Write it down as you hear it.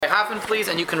daven, please,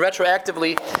 and you can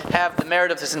retroactively have the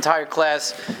merit of this entire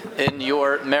class in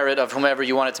your merit of whomever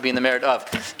you want it to be in the merit of.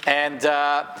 And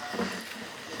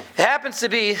it happens to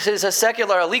be, this is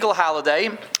a legal holiday,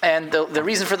 and the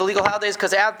reason for the legal holiday is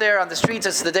because out there on the streets,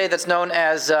 it's the day that's known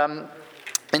as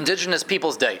Indigenous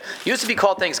Peoples Day. It used to be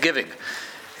called Thanksgiving.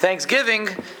 Thanksgiving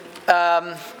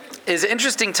is an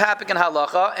interesting topic in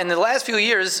halacha. In the last few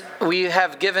years, we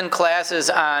have given classes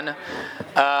on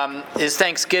is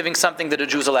Thanksgiving something that a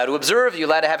Jew is allowed to observe? You're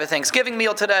allowed to have a Thanksgiving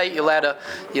meal today. You're allowed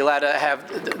to have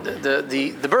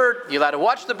the bird. You're allowed to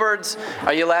watch the birds.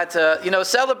 Are you allowed to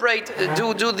celebrate?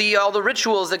 Do all the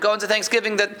rituals that go into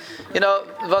Thanksgiving that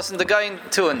wasn't the guy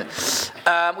tune.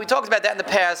 We talked about that in the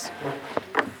past.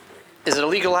 Is it a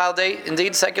legal holiday,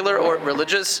 indeed, secular or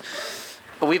religious?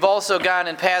 We've also gone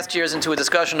in past years into a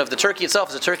discussion of the turkey itself.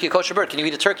 Is a turkey a kosher bird? Can you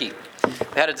eat a turkey?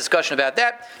 We had a discussion about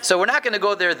that. So we're not going to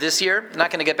go there this year. We're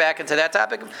not going to get back into that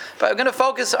topic. But we're going to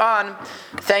focus on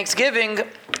Thanksgiving,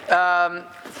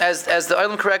 as the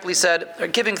Olam correctly said, or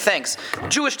giving thanks.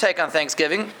 Jewish take on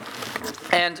Thanksgiving.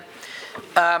 And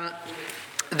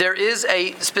there is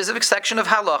a specific section of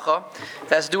halacha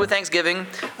that has to do with Thanksgiving,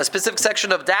 a specific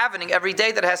section of davening every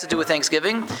day that has to do with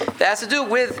Thanksgiving, that has to do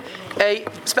with a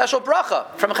special bracha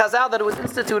from Chazal that was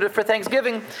instituted for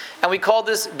Thanksgiving, and we call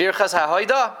this Birchas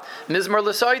HaHoida, Mizmor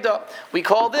L'Soida. We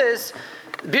call this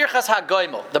Birchas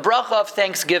HaGomel, the bracha of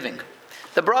Thanksgiving.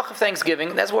 The bracha of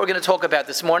Thanksgiving, that's what we're going to talk about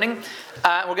this morning.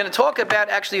 We're going to talk about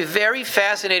actually a very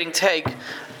fascinating take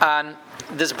on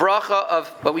this bracha of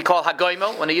what we call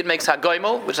HaGomel. When a Yid makes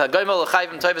HaGomel, which is HaGomel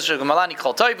l'chayvim toivus shegomalani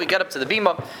chol toiv, we get up to the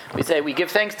bima, we say, we give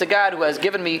thanks to God who has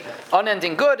given me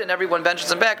unending good, and everyone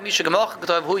benches him back. Hashem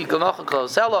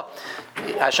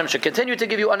should continue to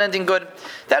give you unending good.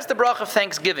 That's the bracha of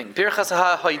Thanksgiving. Birchas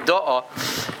HaHodah.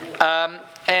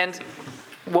 And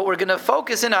what we're going to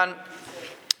focus in on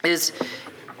is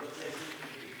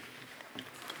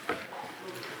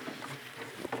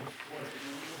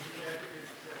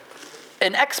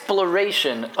an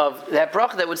exploration of that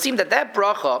bracha that would seem that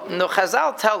bracha,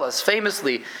 Chazal tell us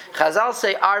famously, Chazal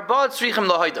say, Arba tzrichim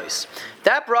lahodos.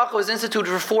 That bracha was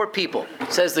instituted for 4 people,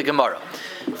 says the Gemara.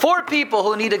 4 people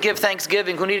who need to give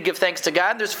thanksgiving, who need to give thanks to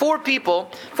God. There's 4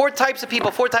 types of people,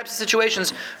 4 types of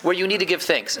situations where you need to give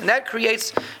thanks. And that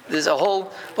creates, there's a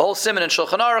whole simon in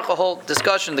Shulchan Aruch, a whole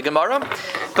discussion in the Gemara.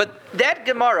 But that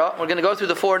Gemara, we're going to go through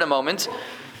the 4 in a moment,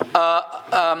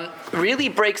 really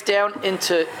breaks down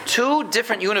into 2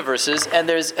 different universes, and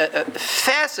there's a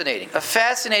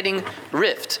fascinating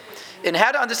rift in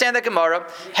how to understand that Gemara,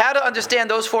 how to understand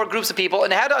those 4 groups of people,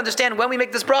 and how to understand when we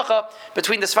make this bracha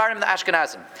between the Sfarim and the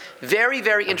Ashkenazim. Very,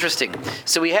 very interesting.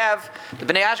 So we have the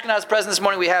Bnei Ashkenaz present this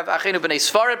morning, we have Achenu Bnei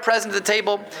Sfarad present at the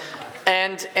table,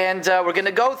 and we're going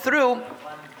to go through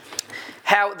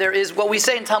how there is what we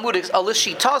say in Talmudics, a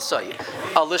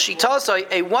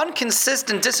lishitasai, a one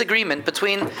consistent disagreement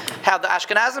between how the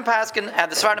Ashkenazim paskin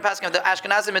and the Sfardim paskin, how the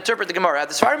Ashkenazim interpret the Gemara, how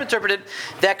the Sfardim interpret it,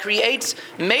 that creates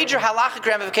major halachic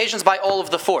ramifications by all of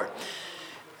the 4.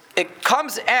 It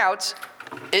comes out,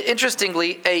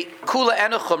 interestingly, a kula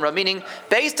and a chumrah, meaning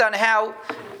based on how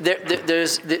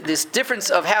there's this difference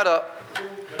of how to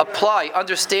apply,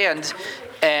 understand,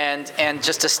 and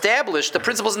just establish the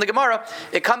principles in the Gemara,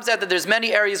 it comes out that there's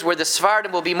many areas where the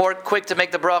Sfardim will be more quick to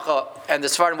make the bracha, and the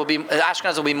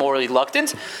Ashkenaz will be more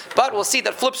reluctant. But we'll see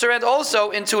that flips around also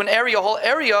into a whole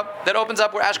area that opens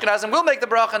up where Ashkenazim will make the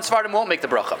bracha and Sfardim won't make the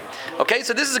bracha. Okay,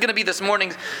 so this is going to be this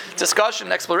morning's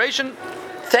discussion, exploration.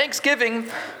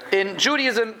 Thanksgiving in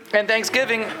Judaism, and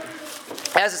Thanksgiving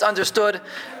as is understood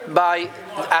by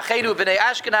Achenu B'nai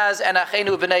Ashkenaz and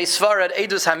Achenu B'nai Sfarad,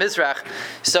 Edus HaMizrach.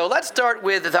 So let's start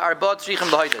with the Arba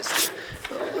Tzrichim L'Hodos.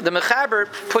 The Mechaber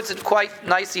puts it quite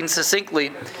nicely and succinctly,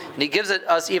 and he gives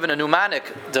us even a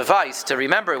mnemonic device to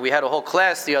remember. We had a whole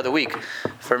class the other week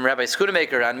from Rabbi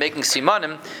Skudemaker on making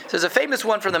simanim. So there's a famous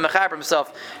one from the Mechaber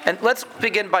himself. And let's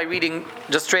begin by reading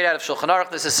just straight out of Shulchan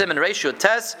Aruch. This is Siman Reishu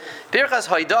Tes. Birchas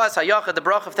Haidas HaYachid, the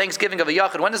bracha of thanksgiving of a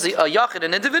Yachid. When does a Yachid,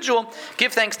 an individual,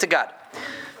 give thanks to God?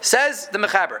 Says the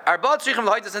Mechaber, Arba Tzrichim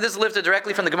L'Hodos, and this is lifted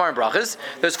directly from the Gemara in Brachas.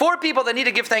 There's 4 people that need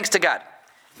to give thanks to God.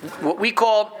 What we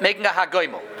call making a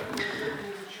HaGomel.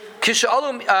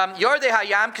 Yardei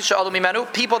Hayam Kisha'alu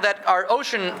Mimenu, people that are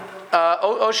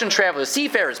ocean travelers,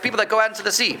 seafarers, people that go out into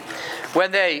the sea.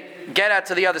 When they get out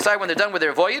to the other side, when they're done with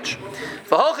their voyage.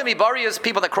 V'holchem Ibariyas,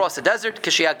 people that cross the desert.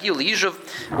 Kishiyagiu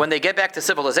Liyishuv, when they get back to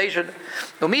civilization.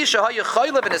 Umisha Hayu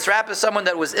Chaylev in Israp is someone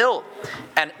that was ill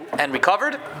and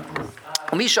recovered.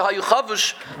 Someone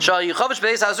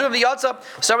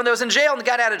that was in jail and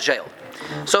got out of jail.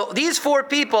 So these four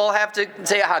people have to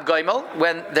say HaGomel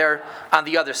when they're on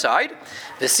the other side.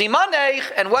 The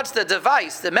Simanech, and what's the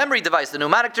device, the memory device, the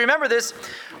mnemonic to remember this?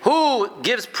 Who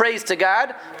gives praise to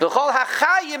God? All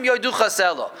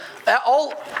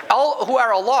who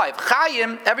are alive,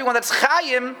 Chayim, everyone that's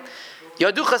Chayim,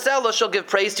 Yodu Chasela shall give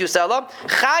praise to Yusela.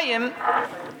 Chayim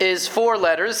is four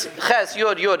letters. Ches,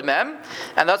 Yod, Yod, Mem.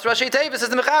 And that's Rashi Tevis is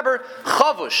the Mechaber.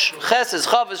 Chavush. Ches is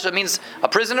Chavush, that means a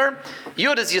prisoner.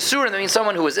 Yod is Yisur, and that means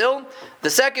someone who is ill.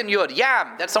 The second Yod,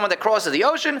 Yam, that's someone that crosses the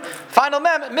ocean. Final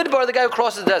Mem, Midbar, the guy who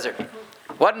crosses the desert.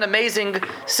 What an amazing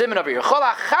simon over here. All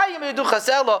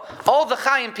the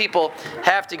Chayim people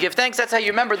have to give thanks. That's how you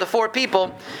remember the four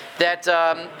people that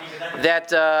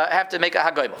have to make a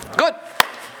HaGomel. Good.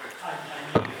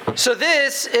 So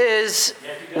this is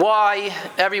why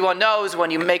everyone knows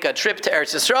when you make a trip to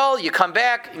Eretz Yisrael, you come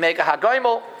back, you make a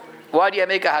HaGomel. Why do you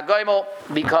make a HaGomel?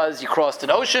 Because you crossed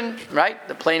an ocean, right?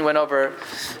 The plane went over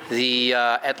the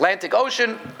Atlantic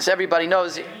Ocean, so everybody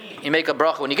knows you make a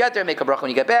bracha when you get there, make a bracha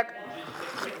when you get back.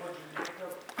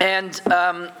 And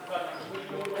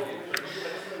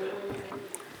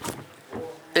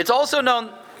it's also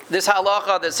known, this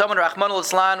halacha, that someone, Rahman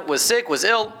al-Islan, was sick, was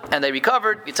ill, and they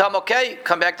recovered. You tell them, okay,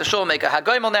 come back to shul, make a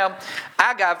HaGomel now.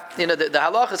 Agav, the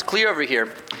halacha is clear over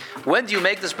here. When do you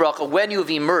make this bracha? When you've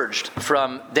emerged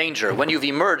from danger. When you've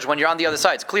emerged, when you're on the other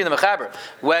side. It's clear in the Mechaber.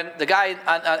 When the guy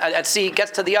at sea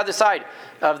gets to the other side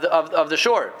of the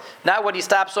shore. Not when he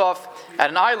stops off at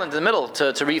an island in the middle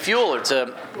to refuel or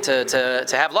to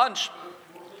have lunch.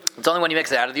 It's only when he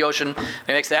makes it out of the ocean, when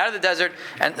he makes it out of the desert,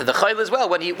 and the chayil as well.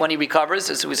 When he recovers,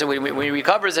 so we say when he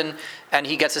recovers and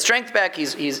he gets his strength back,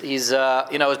 he's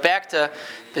back to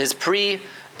his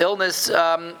pre-illness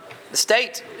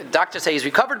state. Doctors say he's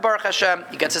recovered, Baruch Hashem.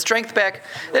 He gets his strength back.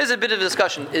 There's a bit of a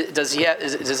discussion.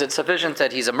 Is it sufficient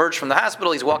that he's emerged from the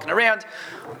hospital, he's walking around,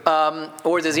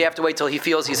 or does he have to wait till he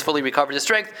feels he's fully recovered his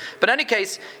strength? But in any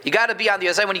case, you got to be on the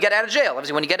other side when you get out of jail.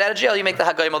 Obviously, when you get out of jail, you make the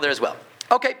HaGomel there as well.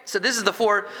 Okay, so this is the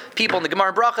four people in the Gemara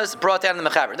and Brachas brought down in the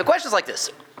Mechaber. The question is like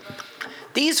this.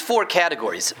 These four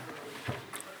categories,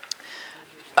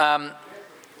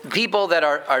 people that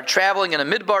are traveling in a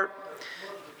midbar,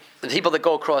 the people that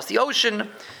go across the ocean,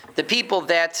 the people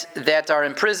that are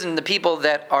in prison, the people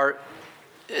that are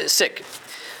sick,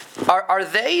 are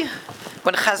they,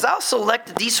 when Chazal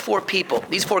selected these four people,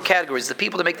 these four categories, the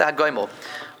people that make the HaGomel,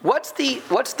 what's the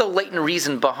latent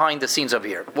reason behind the scenes over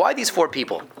here? Why these four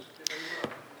people?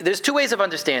 There's two ways of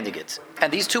understanding it,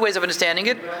 and these two ways of understanding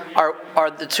it are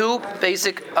the two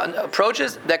basic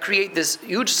approaches that create this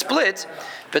huge split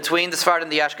between the Sfarad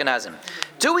and the Ashkenazim.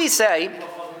 Do we say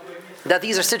that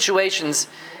these are situations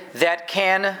that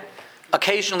can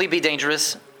occasionally be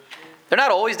dangerous? They're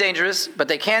not always dangerous, but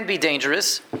they can be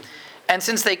dangerous, and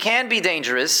since they can be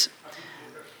dangerous,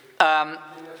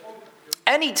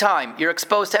 anytime you're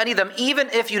exposed to any of them, even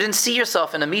if you didn't see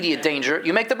yourself in immediate danger,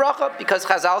 you make the bracha, because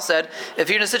Chazal said, if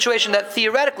you're in a situation that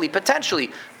theoretically,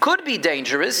 potentially, could be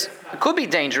dangerous,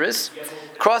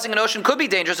 crossing an ocean could be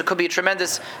dangerous, it could be a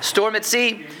tremendous storm at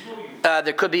sea,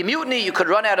 there could be mutiny, you could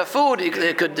run out of food,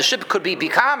 the ship could be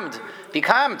becalmed,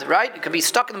 right? It could be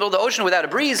stuck in the middle of the ocean without a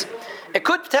breeze. It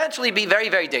could potentially be very,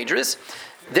 very dangerous.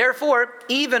 Therefore,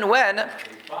 even when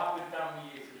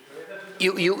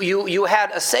you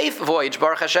had a safe voyage,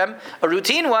 Baruch Hashem, a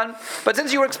routine one, but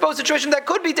since you were exposed to a situation that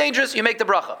could be dangerous, you make the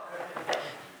bracha.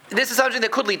 This is something that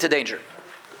could lead to danger.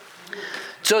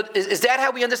 So is that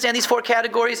how we understand these four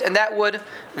categories? And that would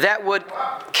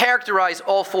characterize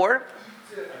all four?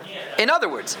 In other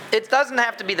words, it doesn't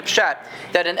have to be the pshat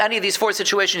that in any of these four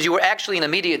situations you were actually in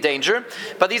immediate danger,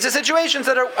 but these are situations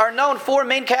that are known four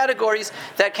main categories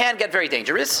that can get very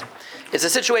dangerous. It's a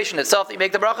situation itself that you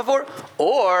make the bracha for,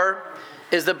 or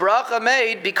is the bracha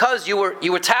made because you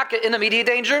were taka in immediate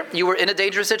danger, you were in a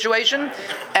dangerous situation,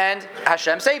 and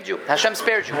Hashem saved you, Hashem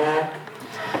spared you.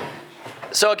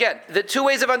 So again, the two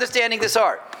ways of understanding this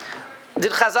are,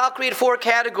 did Chazal create four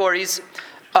categories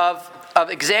of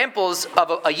examples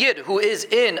of a yid who is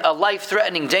in a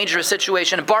life-threatening, dangerous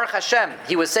situation? Baruch Hashem,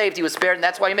 he was saved, he was spared, and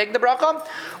that's why you're making the bracha?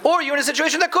 Or you're in a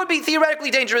situation that could be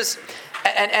theoretically dangerous,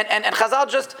 and Chazal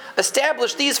just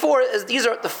established these four as these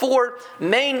are the four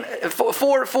main,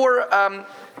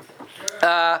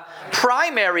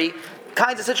 primary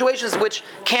kinds of situations which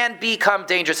can become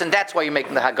dangerous, and that's why you're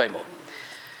making the HaGomel.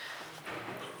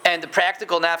 And the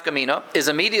practical nafkamina is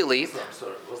immediately.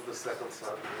 Sorry, what's the second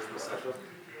side?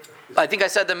 I think I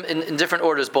said them in different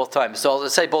orders both times, so I'll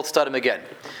say both stadim again.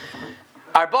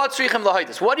 What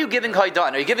are you giving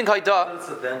Haidan? Are you giving Haidan? What's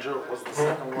the danger? What's the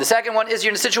second one? The second one is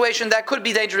you're in a situation that could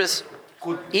be dangerous.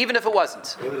 Could be. even if it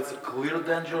wasn't. Whether it's a clear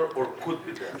danger or could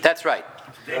be danger. That's right.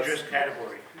 Dangerous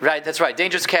category. Right, that's right.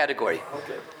 Dangerous category.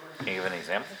 Okay. Can you give an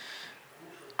example?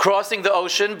 Crossing the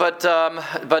ocean, but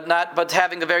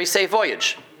having a very safe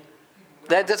voyage.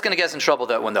 That's going to get us in trouble,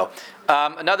 that one, though.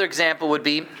 Another example would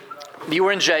be, you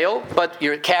were in jail, but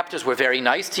your captors were very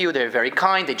nice to you. They were very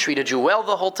kind. They treated you well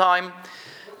the whole time.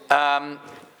 And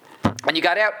you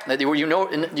got out. You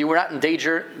were not in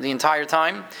danger the entire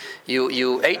time.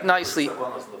 You ate nicely.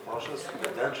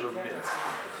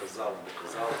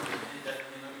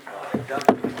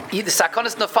 Either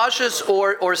sakonas nefashos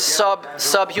or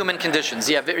subhuman conditions.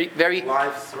 Yeah, very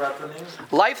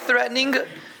life-threatening.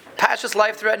 Pashas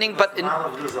life-threatening, but none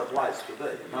of these applies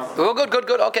today. Oh,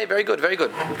 good. Okay, very good.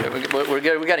 We're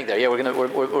getting there. Yeah,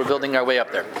 we're building our way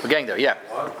up there. We're getting there. Yeah.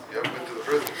 Yep, into the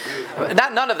prison.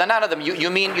 None of them. You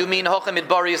mean hochem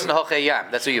midbarius and hochem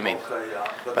yam. That's what you mean.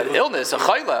 But illness, a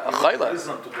chayla.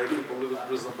 Prison today, people live in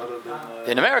prison better than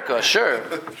In America, sure.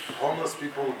 homeless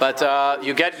people. But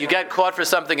you get caught for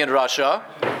something in Russia,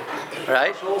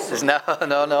 right?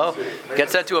 No. Get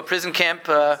sent to a prison camp.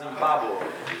 Zimbabwe.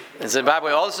 In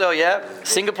Zimbabwe also, yeah.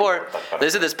 Singapore.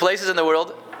 There's places in the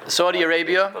world, Saudi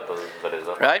Arabia,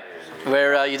 right,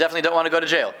 where you definitely don't want to go to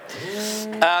jail.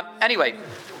 Anyway.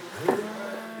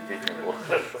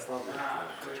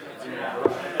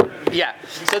 Yeah.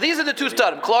 So these are the two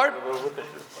stadim, Klar.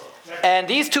 And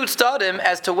these two stadim,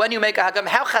 as to when you make a HaGomel,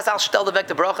 how Chazal shtel the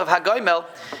bracha of HaGomel,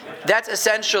 that's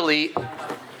essentially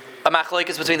a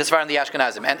machlokes between the Sfar and the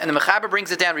Ashkenazim. And the Mechaber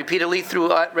brings it down repeatedly through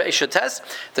Reisha Tes.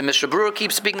 The Mishnah Berurah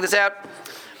keeps speaking this out.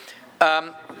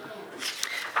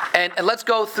 And let's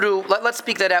go through, let's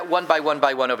speak that out one by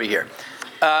one over here.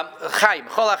 Chaim,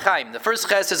 Chol HaChaim. The first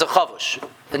ches is a chavush,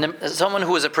 someone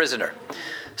who is a prisoner.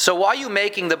 So why are you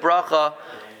making the bracha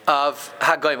of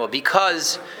HaGomel?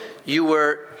 Because you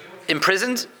were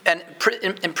imprisoned, and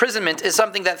imprisonment is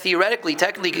something that theoretically,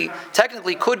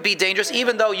 technically could be dangerous,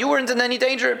 even though you weren't in any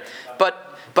danger.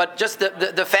 But just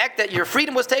the fact that your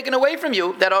freedom was taken away from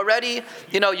you, that already,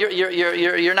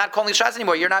 you're not calling shots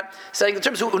anymore. You're not setting the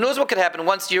terms. Who knows what could happen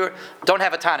once you don't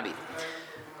have autonomy?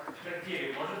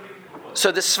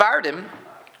 So the Svardim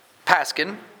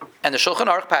paskin and the Shulchan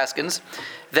Aruch paskins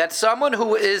that someone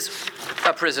who is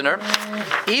a prisoner,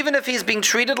 even if he's being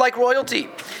treated like royalty,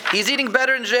 he's eating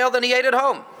better in jail than he ate at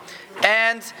home.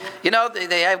 And,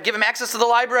 they give him access to the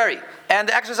library and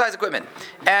the exercise equipment.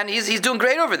 And he's doing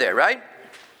great over there, right?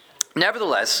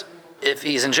 Nevertheless, if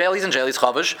he's in jail, he's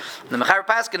chavush. The Mechaber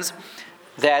paskins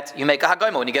that you make a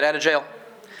HaGomel when you get out of jail.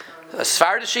 A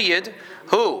Sfardish Yid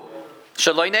who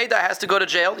Shaloi Neda has to go to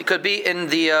jail. He could be in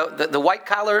the white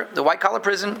collar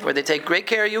prison where they take great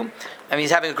care of you. I mean,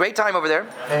 he's having a great time over there.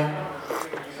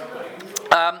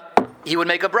 He would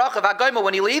make a bracha of HaGomel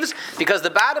when he leaves, because the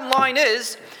bottom line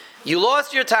is, you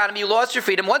lost your autonomy, you lost your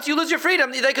freedom. Once you lose your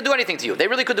freedom, they could do anything to you. They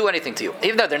really could do anything to you.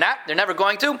 Even though they're never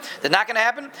going to. They're not going to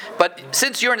happen. But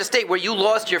since you're in a state where you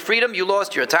lost your freedom, you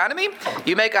lost your autonomy,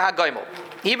 you make a HaGomel,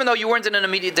 even though you weren't in an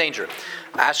immediate danger.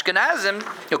 Ashkenazim,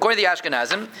 according to the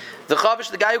Ashkenazim, the chavush,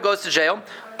 the guy who goes to jail,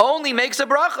 only makes a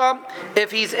bracha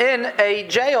if he's in a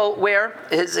jail where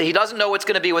he doesn't know what's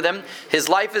going to be with him, his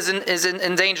life is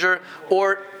in danger,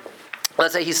 or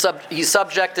let's say he's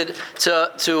subjected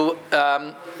to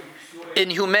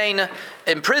inhumane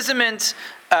imprisonment,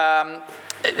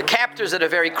 captors that are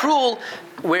very cruel,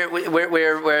 where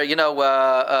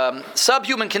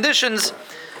subhuman conditions.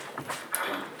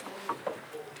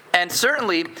 And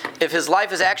certainly, if his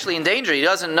life is actually in danger, he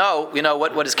doesn't know,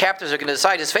 what his captors are going to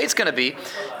decide his fate's going to be.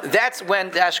 That's when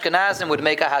the Ashkenazim would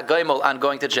make a HaGomel on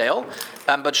going to jail.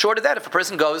 But short of that, if a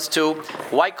person goes to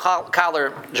white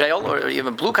collar jail or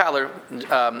even blue collar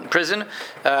prison,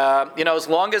 as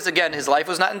long as again his life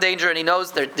was not in danger and he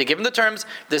knows they give him the terms.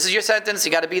 This is your sentence.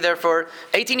 You got to be there for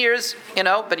 18 years.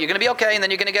 But you're going to be okay, and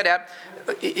then you're going to get out.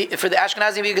 For the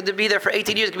Ashkenazim, you could be there for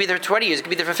 18 years. You could be there for 20 years. You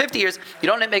could be there for 50 years. You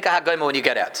don't make a HaGomel when you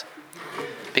get out,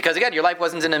 because again, your life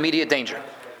wasn't in immediate danger.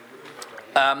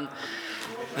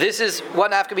 This is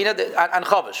one afkamina on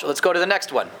chavush. Let's go to the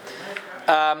next one.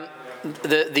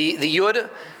 The yud,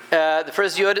 the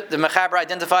first yud, the Mechaber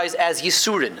identifies as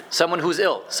yisurin, someone who's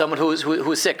ill, someone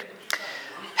who's sick.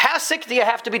 How sick do you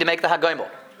have to be to make the HaGomel?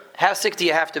 How sick do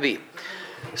you have to be?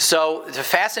 So it's a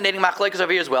fascinating machlokes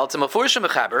over here as well. It's a mafurish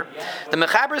Mechaber. The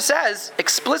Mechaber says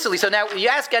explicitly. So now you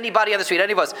ask anybody on the street,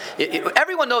 any of us,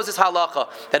 everyone knows this halacha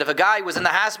that if a guy was in the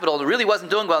hospital and really wasn't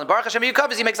doing well, and Baruch Hashem he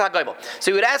recovers, he makes a HaGomel. So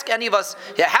you would ask any of us,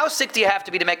 how sick do you have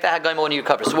to be to make the HaGomel when you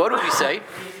recover? So what would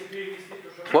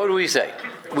we say?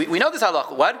 We know this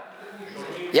halacha. What?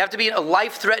 You have to be in a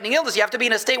life-threatening illness. You have to be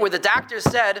in a state where the doctor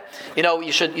said,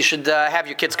 you should have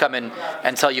your kids come in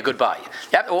and tell you goodbye.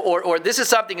 Or this is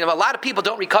something, a lot of people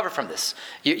don't recover from this.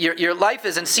 Your life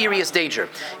is in serious danger.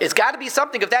 It's got to be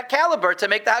something of that caliber to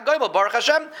make the HaGomel, Baruch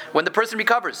Hashem, when the person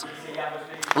recovers.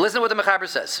 Listen to what the Mechaber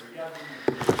says.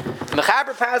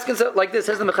 Mechaber paskins like this,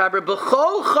 says the Mechaber,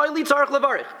 B'chol chayli tzarich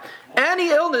levarich. Any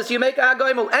illness, you make a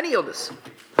HaGomel, any illness.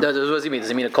 What does he mean? Does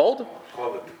he mean a cold?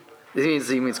 COVID.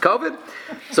 He means COVID.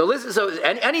 So listen. So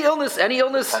any illness.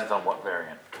 Depends on what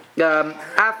variant.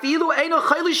 Afilu eino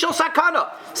chayli shel sakana,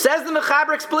 says the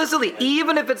Mechaber explicitly,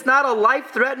 even if it's not a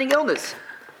life-threatening illness.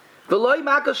 V'loi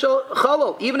maka shel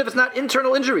cholol, even if it's not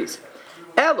internal injuries.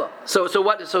 Ella. So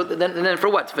what? So then for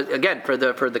what? For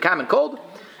the common cold,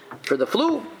 for the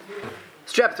flu,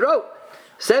 strep throat.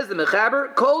 Says the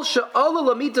Mechaber, Kol she'ala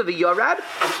lamita v'yarad.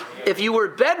 If you were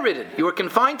bedridden, you were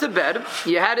confined to bed,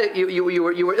 you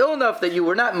were ill enough that you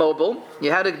were not mobile, you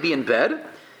had to be in bed,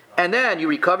 and then you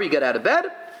recover, you get out of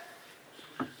bed.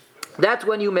 That's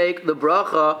when you make the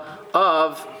bracha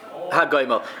of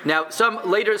HaGomel. Now, some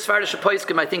later Sfardish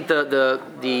Poskim, I think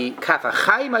the Kaf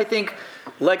HaChaim, I think,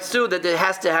 like Sue, that it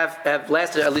has to have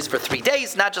lasted at least for 3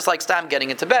 days, not just like Stam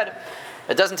getting into bed.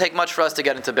 It doesn't take much for us to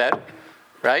get into bed,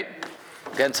 right?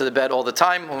 Get into the bed all the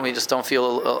time when we just don't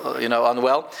feel,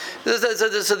 unwell. So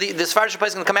the Sfardish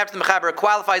Poskim can come after the Mechaber,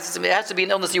 qualifies it has to be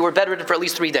an illness you were bedridden for at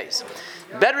least 3 days.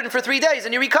 Bedridden for 3 days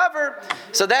and you recover,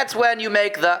 so that's when you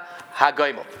make the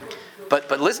HaGomel.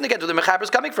 But listen again to where the Mechaber is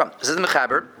coming from. This is the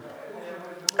Mechaber.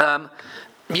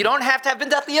 You don't have to have been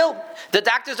deathly ill. The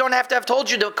doctors don't have to have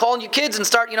told you to call your kids and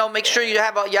start, make sure you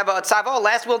have a tzava,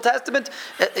 last will testament.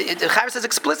 The Mechaber says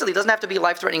explicitly, it doesn't have to be a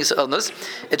life-threatening illness.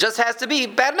 It just has to be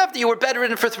bad enough that you were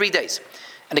bedridden for 3 days.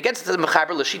 And against the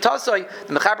Mechaber, l'shitasoy,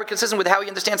 the Mechaber consistent with how he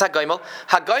understands HaGomel.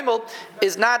 HaGomel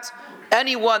is not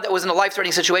anyone that was in a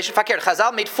life-threatening situation. Fakir,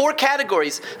 Chazal made 4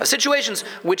 categories of situations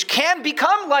which can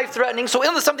become life-threatening. So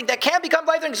illness is something that can become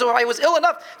life-threatening. So I was ill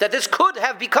enough that this could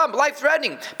have become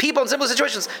life-threatening. People in similar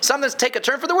situations sometimes take a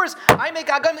turn for the worse. I make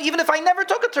HaGomel even if I never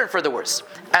took a turn for the worse.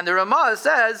 And the Ramah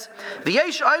says, says the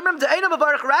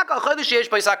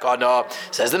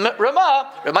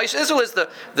Ramah Israel is the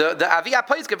Aviyah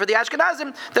Poiskim for the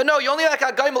Ashkenazim, that no, you only make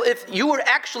HaGomel if you were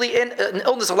actually in an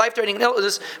illness, a life-threatening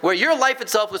illness, where your life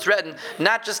itself was threatened,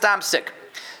 not just I'm sick.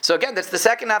 So again, that's the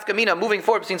second nafkamina moving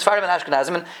forward between Sfardim and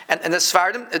Ashkenazim, and the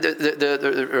Sfardim,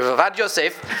 the Ravad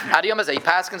Yosef, Adi Yom Hazeh, he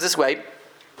paskins this way.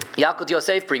 Yalkut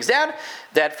Yosef brings down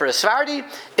that for a Sfardi,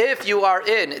 if you are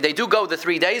they do go the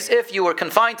 3 days. If you were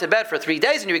confined to bed for 3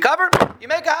 days and you recover, you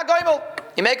make a HaGomel.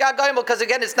 You make a HaGomel because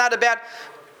again, it's not about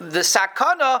the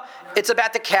sakana, it's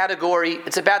about the category,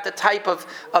 it's about the type of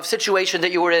situation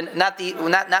that you were in, not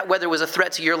whether it was a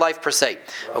threat to your life per se.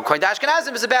 According to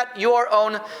Ashkenazim, is about your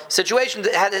own situation.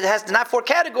 It has not 4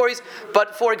 categories,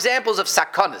 but 4 examples of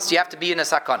sakanas. You have to be in a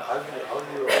sakana. How do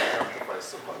you identify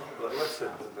sakana? Let's say,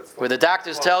 where the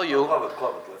doctors tell you.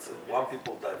 Let's say 1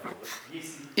 people died from it.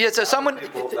 Yeah, so someone.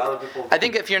 I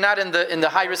think if you're not in the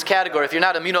high risk category, if you're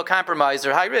not immunocompromised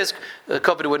or high risk,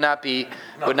 COVID would not be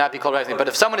called right. But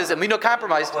if someone is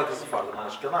immunocompromised,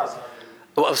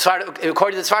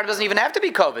 according to the Sfardim, doesn't even have to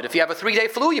be COVID. If you have a 3-day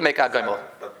flu, you make HaGomel.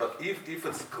 But if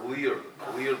it's clear.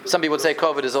 Some people would say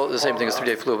COVID is the same thing as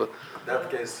 3-day flu. But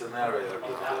That case scenario,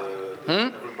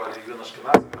 everybody in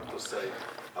Ashkenazim have to say.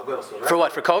 For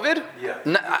what? For COVID? Yeah.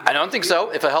 No, I don't think so.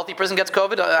 If a healthy person gets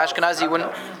COVID, Ashkenazi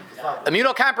wouldn't.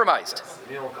 Immunocompromised.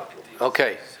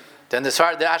 Okay. Then the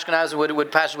Ashkenazi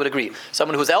would agree.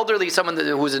 Someone who's elderly, someone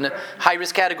who's in a high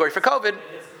risk category for COVID,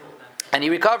 and he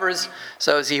recovers,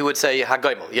 so he would say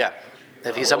HaGomel. Yeah.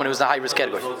 If he's someone who's in a high risk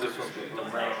category.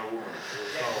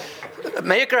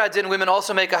 Me'ikar adin, women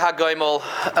also make a HaGomel.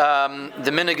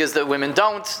 The minig is that women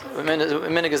don't. The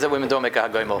minig is that women don't make a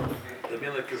HaGomel. The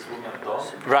minig is women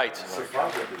don't. Right.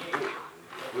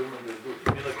 Women do.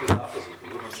 The minig is opposite.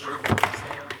 Women should.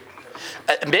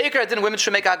 Me'ikar adin, women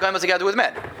should make a HaGomel together with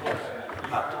men.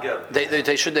 Not together.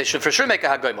 They should for sure make a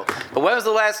HaGomel. But when was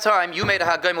the last time you made a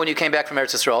HaGomel when you came back from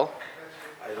Eretz Yisrael?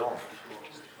 I don't.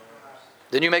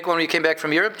 Didn't you make one when you came back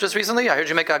from Europe just recently? I heard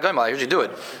you make a HaGomel. I heard you do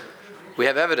it. We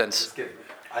have evidence.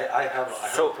 I have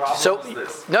a problem with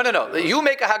this. No. You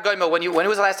make a HaGomel when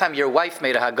was the last time your wife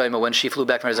made a HaGomel when she flew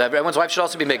back from Israel? Everyone's wife should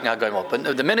also be making a HaGomel. But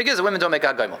the minig is that women don't make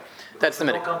a HaGomel. That's the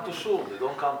minig. They don't come to shul. They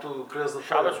don't come to Kriyas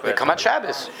Shabbos. They come on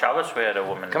Shabbos. Shabbos we had a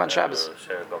woman. Come on Shabbos.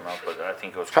 But I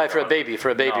think it was probably for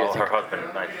a baby. I think. Her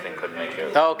husband, I think, couldn't make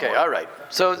it. Oh, okay, all right.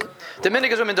 So the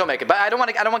minig is women don't make it. But I don't want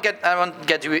to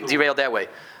get derailed that way.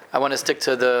 I want to stick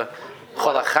to the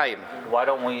Chol HaChaim. Why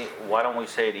don't we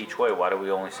say it each way? Why do we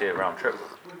only say it round trip?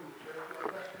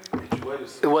 Each way.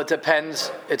 Well, it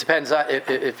depends. It depends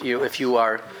if you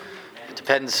are. It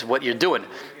depends what you're doing.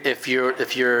 If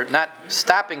you're not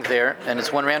stopping there and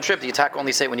it's one round trip, the Yitak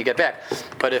only say it when you get back.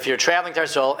 But if you're traveling to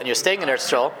Eretz Yisrael and you're staying in Eretz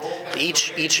Yisrael,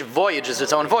 each voyage is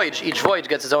its own voyage. Each voyage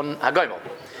gets its own HaGomel,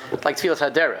 like Tfilas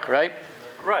HaDerech, right?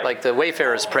 Right. Like the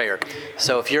Wayfarer's prayer.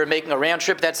 So if you're making a round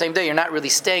trip that same day, you're not really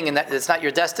staying in that. It's not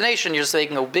your destination. You're just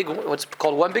making what's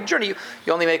called one big journey.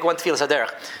 You only make one Tfilas HaDerech.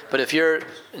 But if you're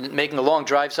making a long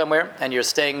drive somewhere and you're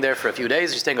staying there for a few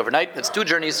days, you're staying overnight. It's 2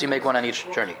 journeys. So you make one on each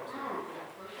journey.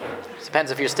 Depends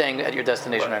if you're staying at your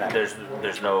destination or not. There's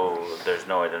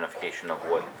no identification of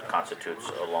what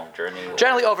constitutes a long journey.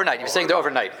 Generally overnight. You're staying there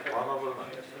overnight.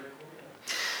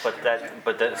 So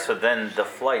then the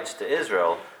flights to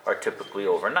Israel are typically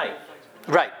overnight.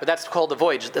 Right, but that's called the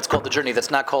voyage. That's called the journey. That's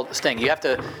not called staying. You have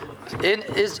to, in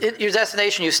your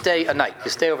destination, you stay a night. You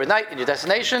stay overnight in your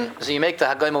destination. So you make the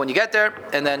HaGomel when you get there,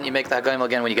 and then you make the HaGomel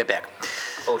again when you get back.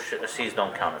 Seas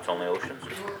don't count. It's only oceans.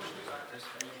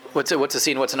 What's a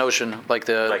sea and what's an ocean? Like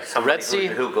the Red Sea,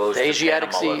 who goes the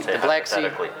Asiatic Panama, Sea, the Black Sea.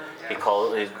 He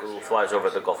flies over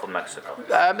the Gulf of Mexico.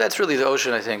 That's really the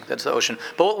ocean, I think. That's the ocean.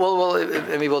 But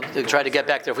we'll try to get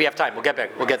back there if we have time. We'll get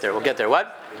back. We'll get there.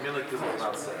 What?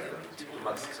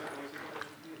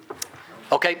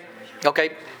 Okay.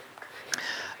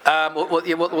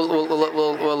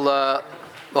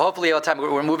 We'll hopefully have time.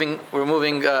 We're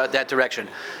moving that direction.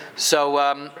 So.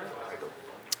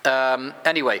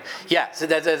 Anyway, yeah, so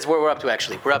that's where we're up to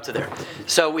actually. We're up to there.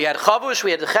 So we had Chavush,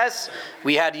 we had Ches,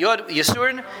 we had Yod,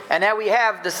 Yisurin, and now we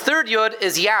have the third Yod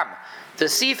is Yam. The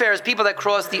seafarers, people that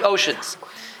cross the oceans.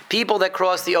 People that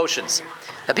cross the oceans.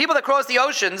 The people that cross the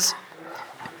oceans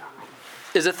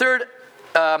is a third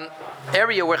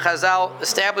area where Chazal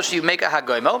established you make a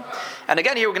HaGomel. And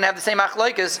again, here we're going to have the same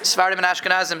achloikas, Sfardim and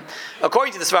Ashkenazim.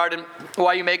 According to the Sfardim,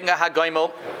 why are you making a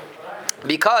HaGomel?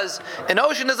 Because an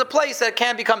ocean is a place that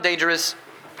can become dangerous,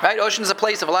 right? Ocean is a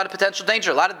place of a lot of potential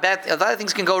danger. A lot of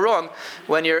things can go wrong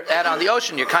when you're out on the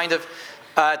ocean. You're kind of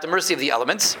at the mercy of the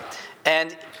elements,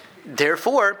 and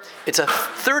therefore it's a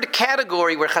third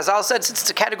category where Chazal said since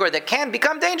it's a category that can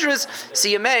become dangerous, so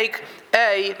you make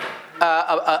a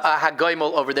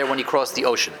HaGomel over there when you cross the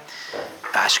ocean.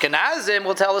 Ashkenazim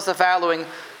will tell us the following.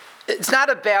 It's not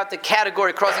about the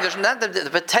category crossing the ocean, not the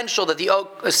potential that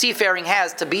the seafaring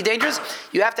has to be dangerous.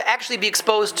 You have to actually be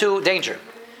exposed to danger.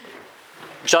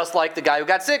 Just like the guy who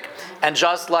got sick, and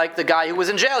just like the guy who was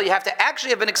in jail, you have to actually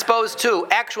have been exposed to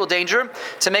actual danger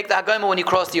to make the HaGomel when you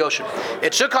cross the ocean.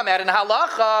 It should come out in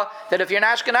halacha that if you're an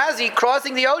Ashkenazi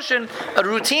crossing the ocean, a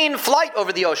routine flight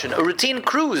over the ocean, a routine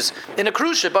cruise in a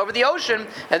cruise ship over the ocean,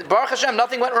 and Baruch Hashem,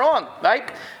 nothing went wrong,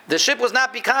 right? The ship was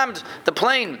not becalmed, the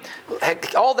plane,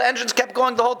 all the engines kept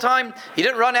going the whole time. You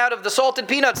didn't run out of the salted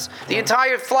peanuts. The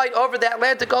entire flight over the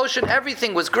Atlantic Ocean,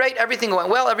 everything was great, everything went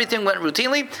well, everything went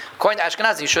routinely. According to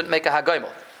Ashkenazi, you shouldn't make a HaGomel.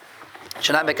 You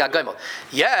should not make a HaGomel.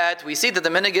 Yet, we see that the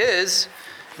minhag is,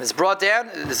 it's brought down,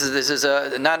 this is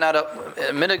not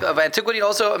a minhag of antiquity,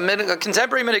 also a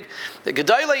contemporary minhag. The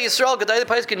Gedolei Yisrael, Gedolei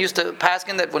Paiskin used to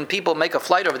paskin that when people make a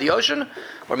flight over the ocean,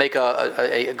 or make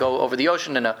a go over the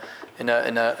ocean in a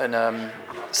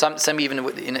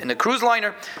cruise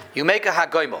liner, you make a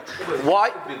HaGomel. Why?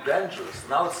 It would be dangerous.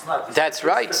 Now it's not. That's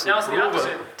right. Now it's the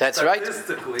opposite. That's right.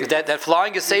 That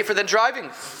flying is safer than driving.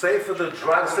 Safer than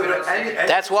driving.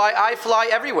 That's why I fly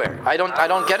everywhere. I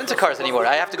don't get into cars anymore.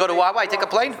 I have to go to Wawa. I take a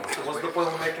plane. What's the point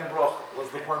of making broch?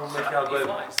 What's the point of making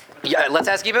HaGomel? Yeah, let's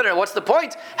ask you better. What's the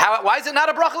point? Why is it not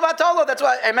a bracha l'vatolo? That's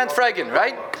why I meant fraggin,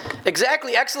 right?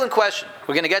 Exactly. Excellent question.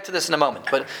 We're going to get to this in a moment,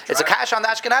 but it's a kash on the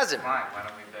Ashkenazim.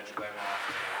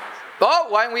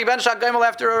 Why don't we bench HaGomel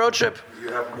after a road trip? You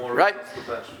have more right? to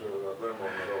bench HaGomel on the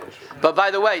road trip. But by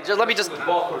the way, let me just.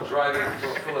 Bacher driving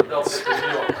from Philadelphia to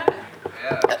New York.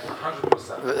 Yeah,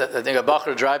 100%. I think a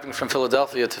bacher driving from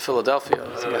Philadelphia to Philadelphia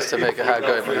has to make a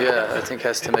HaGomel. Yeah, I think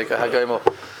has to make a HaGomel.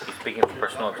 Speaking from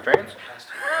personal experience?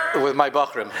 With my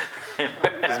bachrim.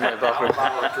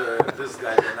 About this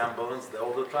guy in an ambulance,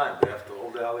 all the time. They have to,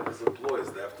 all the Halikas employees,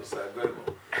 they have to say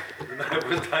HaGomel.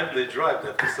 Every time they drive, they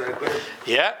have to say HaGomel.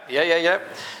 Yeah.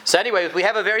 So anyway, we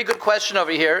have a very good question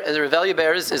over here. As Revelia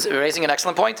Bears is raising an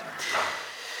excellent point.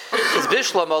 Is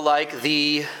Bishlomo like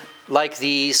the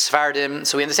Sfardim?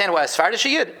 So we understand why a Sfardish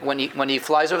Yid, when he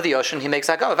flies over the ocean, he makes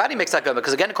HaGomel. Why do he make HaGomel?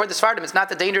 Because again, according to Sfardim, it's not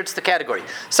the danger, it's the category.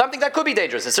 Something that could be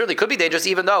dangerous. It certainly could be dangerous,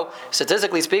 even though,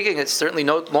 statistically speaking, it's certainly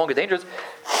no longer dangerous.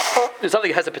 There's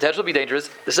something that has the potential to be dangerous.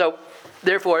 So,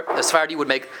 therefore, the Sfardi would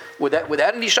make,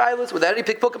 without any shilas, without any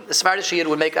pikpukim, the Sfardish Yid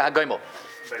would make a HaGomel.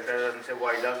 But that doesn't say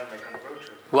why he doesn't make an approach.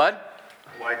 What?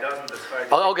 Why doesn't the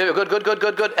Sfardi? Okay,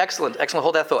 good. Excellent.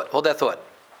 Hold that thought.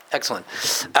 Excellent.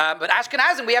 But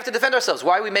Ashkenazim, we have to defend ourselves.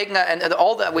 Why are we making and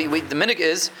all that? The minhag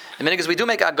is we do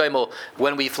make HaGomel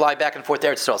when we fly back and forth to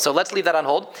Eretz Yisrael. So let's leave that on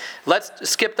hold. Let's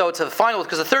skip though to the final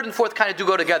because the third and fourth kind of do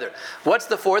go together. What's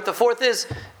the fourth? The fourth is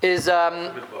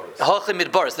Holchim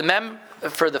Midbaris. The mem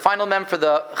for the final mem for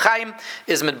the Chaim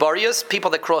is Midbarius,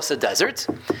 people that cross the desert.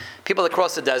 People that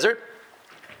cross the desert.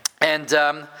 And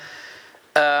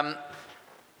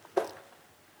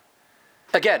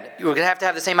again, we're going to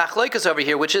have the same machloikas over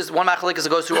here, which is one machloikas that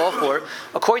goes through all four.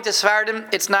 According to Sfardim,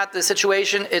 it's not the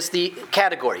situation, it's the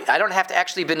category. I don't have to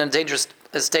actually be in a dangerous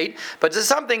state, but this is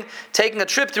something, taking a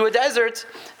trip through a desert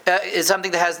is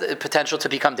something that has the potential to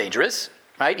become dangerous,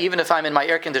 right? Even if I'm in my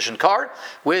air-conditioned car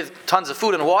with tons of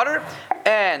food and water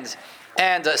and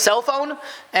a cell phone,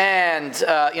 and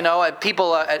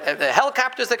people,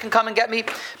 helicopters that can come and get me.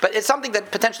 But it's something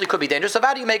that potentially could be dangerous. So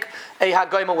how do you make a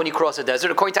HaGomel when you cross a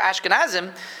desert? According to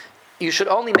Ashkenazim, you should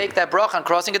only make that bracha on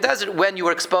crossing a desert when you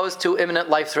are exposed to imminent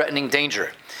life-threatening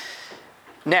danger.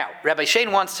 Now, Rabbi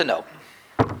Shane wants to know.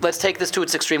 Let's take this to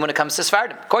its extreme when it comes to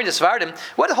Sfardim. According to Sfardim,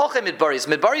 what is Holchem Midbaris?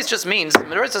 Midbaris just means,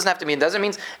 Midbaris doesn't have to mean desert, it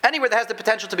means anywhere that has the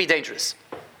potential to be dangerous.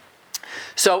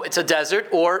 So it's a desert,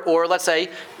 or let's say,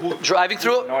 driving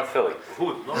through North Philly.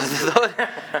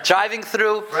 driving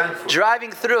through.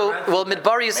 Well,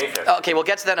 Midbarius. Okay, we'll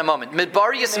get to that in a moment.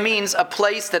 Midbarius means a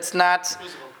place that's not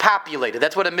populated.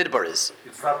 That's what a midbar is.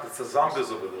 It's not. It's the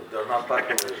zombies over there. They're not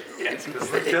populated.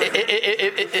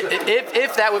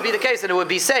 If that would be the case, then it would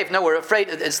be safe. No, we're afraid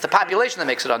it's the population that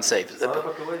makes it unsafe. It's not a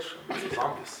population. It's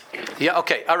zombies. Yeah.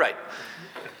 Okay. All right.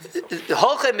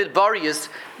 Holchem Midbarius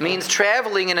means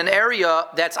traveling in an area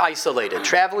that's isolated,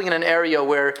 traveling in an area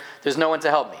where there's no one to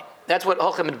help me. That's what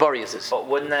Holchem Midbarius is. But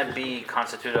wouldn't that be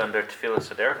constituted under Tefillah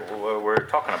Sederach? We're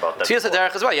talking about that. Tefillah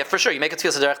Sederach as well, yeah, for sure. You make a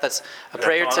Tefillah Sederach, that's a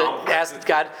prayer to ask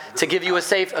God to give you a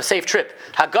safe trip.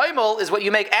 HaGomel is what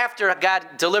you make after God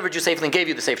delivered you safely and gave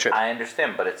you the safe trip. I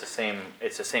understand, but it's the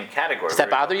same category. Does that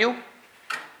bother you?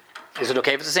 Is it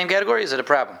okay if it's the same category? Is it a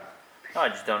problem? No, I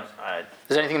just don't. Is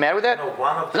there anything mad with that? No,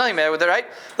 There's nothing mad with it, right?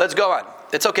 Let's go on.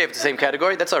 It's okay if it's the same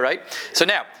category. That's all right. So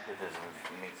now,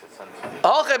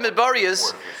 Holchem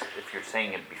Midbarius. If you're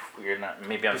saying it before, you're not.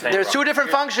 Maybe I'm saying. There's two different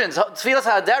functions. Tefillas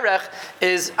HaDerech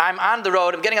is I'm on the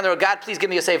road. I'm getting on the road. God, please give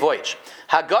me a safe voyage.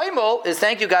 HaGomel is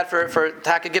thank you, God, for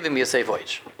Taka giving me a safe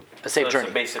voyage, a safe journey.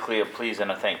 It's basically a please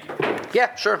and a thank you.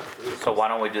 Yeah, sure. So why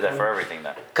don't we do that for everything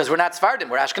then? Because we're not Sfardim,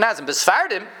 we're Ashkenazim. But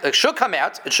Sfardim, it should come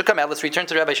out. Let's return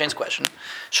to Rabbi Shane's question. It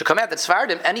should come out that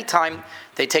Sfardim, anytime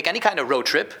they take any kind of road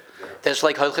trip, that's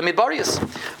like Holchem Midbarius.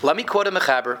 Let me quote a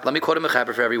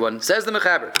mechaber for everyone. Says the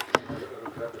mechaber.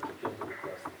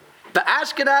 The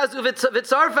Ashkenaz of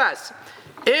Vitzarfas.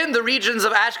 In the regions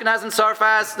of Ashkenaz and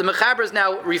Sarfas, the mechaber is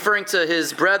now referring to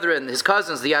his brethren, his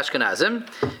cousins, the Ashkenazim.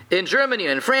 In Germany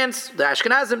and in France, the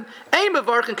Ashkenazim, Ein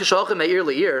mevarchen kisholchem me'ir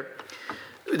le'ir.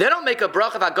 They don't make a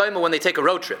bracha of HaGomel when they take a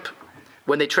road trip.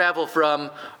 When they travel from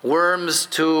Worms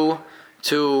to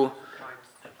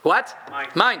what?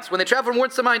 Mainz. When they travel from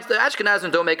Worms to Mainz, the Ashkenazim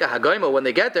don't make a HaGomel when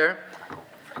they get there.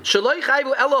 Shaloi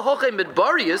chayvu elo holchem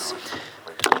midbarius.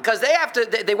 Because they have to,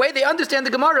 the way they understand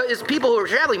the Gemara is people who are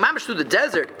traveling mamash through the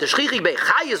desert. There's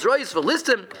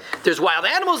wild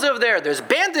animals over there. There's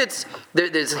bandits.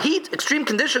 There's heat, extreme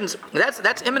conditions.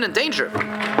 That's imminent danger.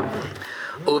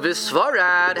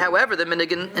 Uvisvarad, however, the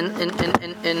minig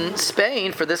in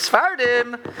Spain for the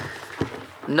Sfardim,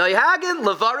 Noihagen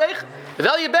levarech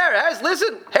vel yeber.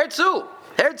 Listen, herzu.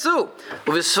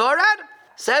 Uvisvarad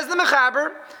says the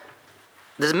mechaber.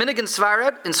 The minig in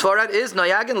Sfarad is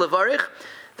Noihagen levarech.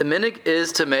 The minig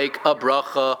is to make a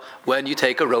bracha when you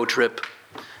take a road trip.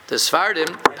 The Sfardim,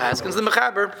 Paskins the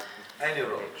mechaber,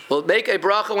 will make a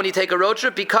bracha when you take a road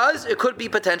trip because it could be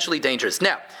potentially dangerous.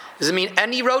 Now, does it mean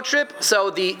any road trip?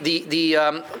 So the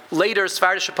later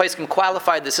Sfardish Shapaiskim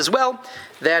qualified this as well.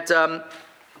 That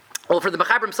for the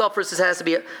mechaber himself, first it has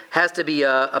to be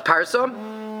a parsa.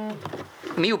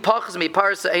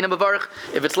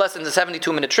 If it's less than the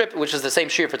 72-minute trip, which is the same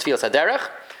shir for Tefillas HaDerech.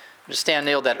 Stan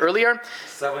nailed that earlier.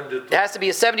 72. It has to be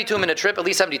a 72-minute trip, at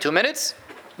least 72 minutes.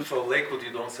 So Lakewood,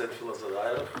 you don't say Tefillas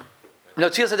HaDerech? No,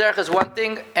 Tefillas HaDerech is one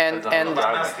thing, and I'm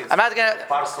not going to.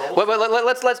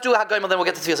 Let's do HaGomel, then we'll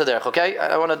get to Tefillas HaDerech. Okay?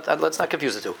 Let's not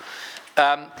confuse the two.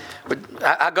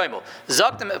 HaGomel.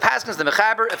 Zok Paskins the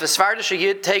mechaber. If a Sfardish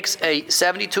Yid takes a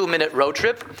 72-minute road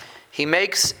trip, he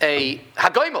makes a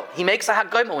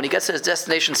HaGomel. When he gets to his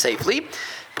destination safely.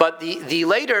 But the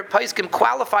later Paiskim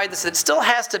qualified this. It still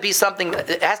has to be something.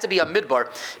 It has to be a midbar,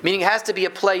 meaning it has to be a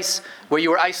place where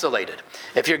you are isolated.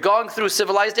 If you're going through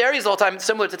civilized areas all the time,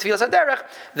 similar to Tefillas HaDerech,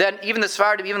 then even the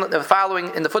Sfardim, even the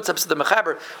following in the footsteps of the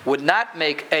Mechaber, would not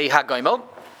make a HaGomel.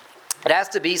 It has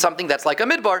to be something that's like a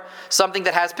midbar, something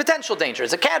that has potential danger.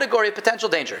 It's a category of potential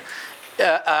danger.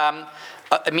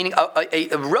 Meaning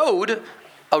a road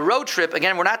trip.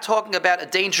 Again, we're not talking about a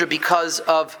danger because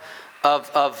of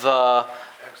not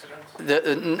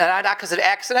because of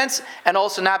accidents, and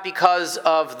also not because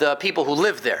of the people who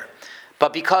live there,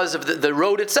 but because of the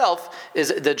road itself.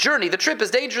 Is the journey, the trip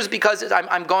is dangerous because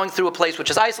I'm going through a place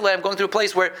which is isolated. I'm going through a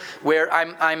place where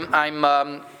I'm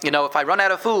if I run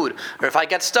out of food, or if I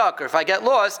get stuck, or if I get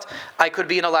lost, I could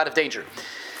be in a lot of danger.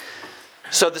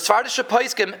 So the Svardish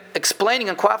Poskim, explaining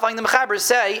and qualifying the Mechaber,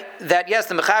 say that yes,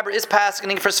 the Mechaber is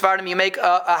paskening for Svardim. You make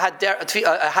a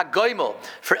HaGomel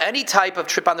for any type of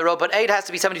trip on the road, but it has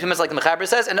to be 72 minutes, like the Mechaber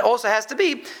says, and it also has to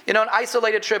be an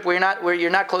isolated trip where you're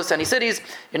not close to any cities,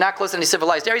 you're not close to any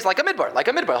civilized areas, like a midbar,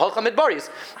 Holcha Midbaris.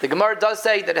 The Gemara does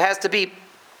say that it has to be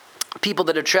people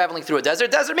that are traveling through a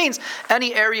desert. Desert means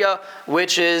any area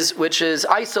which is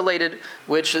isolated,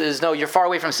 you're far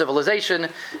away from civilization,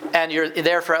 and you're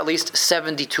there for at least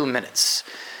 72 minutes.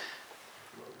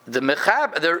 The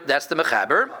Mechaber, that's the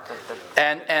Mechaber,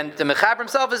 and the Mechaber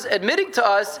himself is admitting to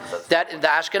us that the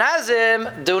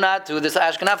Ashkenazim do not do this.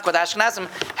 Ashkenaz, because Ashkenazim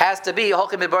has to be more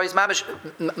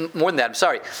than that. I'm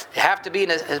sorry, you have to be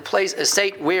in a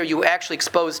state where you actually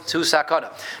exposed to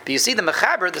sakana. But you see, the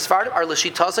Mechaber, the Sfardim, are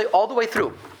l'shitase all the way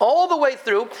through.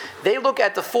 They look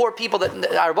at the four people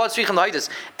that are about tzrichim l'haydus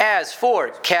as four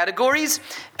categories,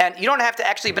 and you don't have to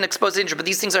actually have been exposed to danger, but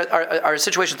these things are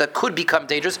situations that could become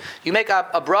dangerous. You make a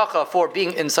bracha for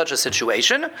being in such a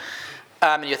situation,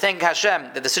 and you're thanking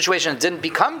Hashem that the situation didn't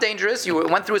become dangerous. You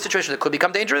went through a situation that could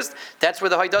become dangerous. That's where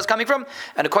the Haidah is coming from.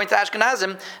 And according to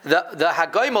Ashkenazim, the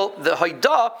HaGomel, the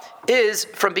Haidah, is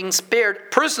from being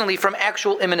spared personally from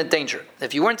actual imminent danger.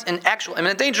 If you weren't in actual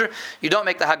imminent danger, you don't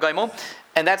make the HaGomel.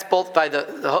 And that's both by the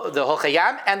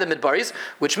Hochayam and the Midbaris,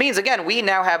 which means, again, we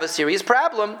now have a serious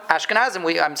problem. Ashkenazim,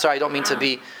 I'm sorry, I don't mean to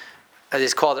be,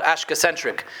 it's called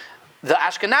Ashka-centric. The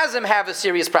Ashkenazim have a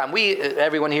serious problem.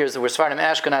 Everyone here is we're Sfardim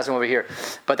Ashkenazim over here,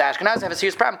 but the Ashkenazim have a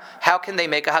serious problem. How can they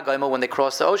make a HaGomel when they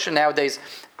cross the ocean nowadays?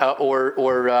 But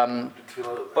the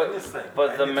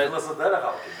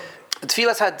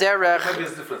Tfilas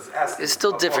Haderech is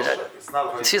still different.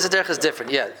 Tfilas Haderech is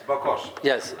different. Yeah.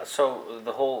 Yes. So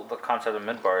the concept of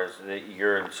midbar is that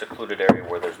you're in a secluded area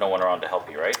where there's no one around to help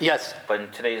you, right? Yes. But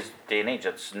in today's day and age,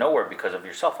 it's nowhere because of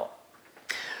your cell phone.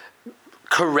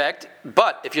 Correct,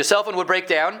 but if your cell phone would break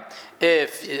down,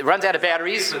 if it runs out of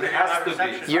batteries,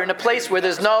 you're in a place where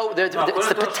there's it's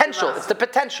the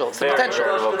potential.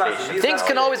 Things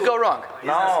can always go wrong.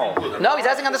 No, he's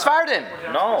asking on the Sfardim.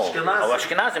 No,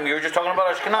 Ashkenazim. You were just talking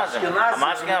about Ashkenazim. I'm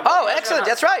asking about excellent.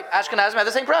 That's right. Ashkenazim have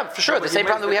the same problem, for sure. The same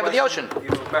problem that we have with the ocean.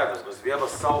 We have a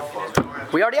cell phone.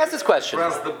 We already asked this question.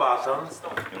 Press the button,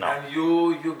 and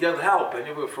you get help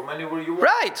from anywhere you want.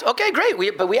 Right. Okay, great.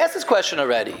 But we asked this question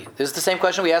already. This is the same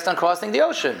question we asked on crossing the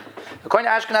ocean. According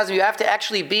to Ashkenazim, you have to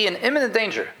actually be in imminent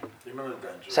danger.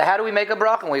 So how do we make a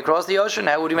bracha when we cross the ocean?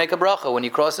 How would you make a bracha when you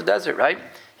cross the desert? Right? You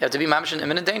have to be mamish in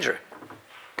imminent danger.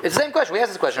 It's the same question. We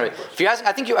asked this question already. If you ask,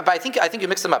 I think you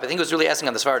mixed them up. I think he was really asking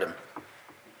on the Svardim.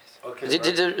 Okay. Did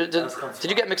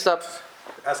you get mixed up?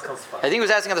 Ask on Svardim. I think he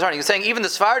was asking on the Svardim. He was saying even the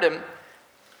Svardim.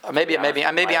 Maybe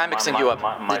I'm mixing you up.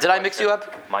 Did I mix you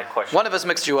up? My question. One of us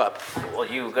mixed you up. Well,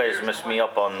 you guys mixed me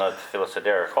up on the Tfilas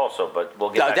Haderech also, but we'll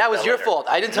get back to that. That was your fault.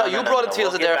 I didn't tell you. You brought in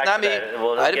Tfilas Haderech, not me.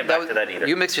 We'll get back to that either.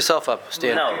 You mixed yourself up,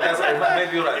 Stan. No.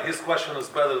 Maybe you're right. His question is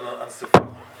better than Sephardim.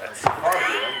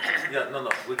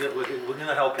 We're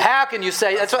gonna help you. How can you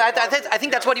say? That's what I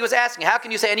think that's what he was asking. How can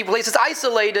you say any place is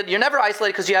isolated? You're never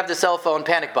isolated because you have the cell phone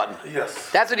panic button. Yes.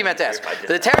 That's what he meant to ask.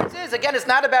 The teretz is, again, it's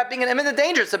not about being in imminent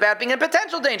danger. It's about being in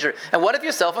potential danger. And what if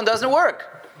your cell phone doesn't work?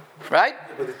 Right?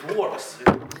 But it works.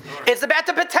 It's about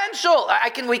the potential.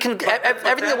 Everything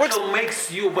that works. Potential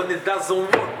makes you when it doesn't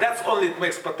work. That's only it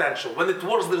makes potential. When it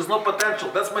works, there is no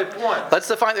potential. That's my point. Let's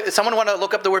define. Someone want to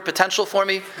look up the word potential for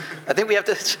me? I think we have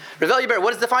to. Revel Yuber,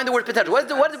 what does define the word potential? What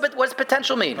does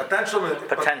potential mean? Potentially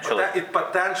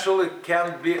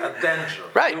can be a danger.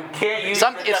 Right. You can't use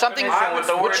if something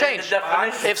would change.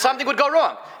 If something would go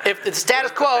wrong. If the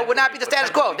status quo would not be the status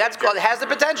quo, it has the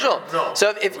potential. No.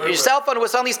 So if your cell phone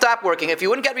would suddenly stop working, if you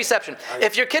wouldn't get reception,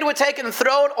 if your kid would take it and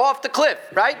throw it off the cliff,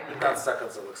 right? In 10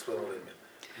 seconds, I'll explain what I mean.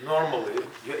 Normally,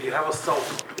 you have a cell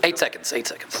phone. 8 seconds. 8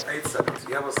 seconds. 8 seconds.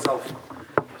 You have a cell phone.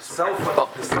 The cell phone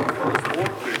is working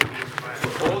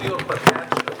with all your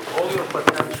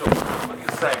potential.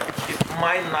 You're saying it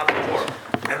might not work.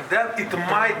 And then it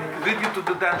might lead you to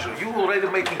the danger. You're already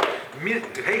making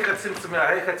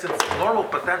normal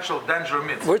potential danger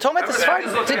means. We're talking about the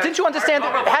everything Sfardim. is okay. Didn't you understand?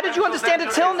 How did you understand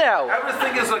it till now?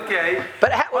 Everything is okay.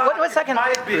 But wait a second.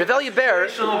 Might be Revel Bear. a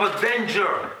situation of a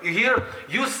danger. Here,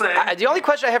 you say. The only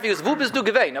question I have for you is Vu Bizdu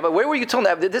Gevei. Now, where were you told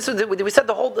that? This is we said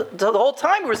the whole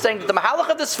time we were saying that the Mahalach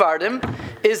of the Sfardim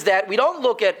is that we don't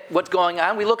look at what's going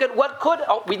on. We look at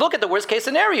we look at the worst case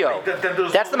scenario.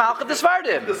 That's the Mahalach of the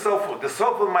Sfardim. The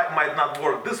cell phone might not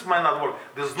work. This might not work.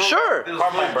 There's no. Sure. There's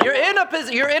no,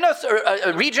 You're in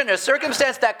a region, a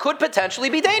circumstance that could potentially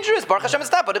be dangerous. Baruch Hashem,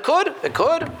 it's not, but it could. It's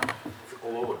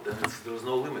all over. Then there's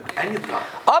no limit. Anytime.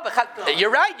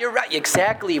 You're right.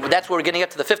 Exactly. That's where we're getting up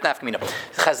to the fifth nafkamina.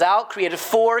 Chazal created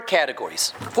four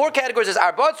categories. Four categories is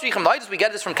Arba'at Tzrichim Loidus. We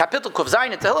get this from Kapitel Kuf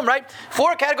Zayin and Tehillim, right?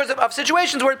 Four categories of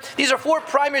situations where these are four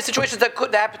primary situations that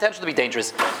could have potential to be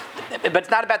dangerous. But it's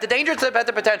not about the danger, it's about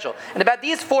the potential. And about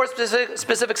these four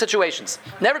specific situations.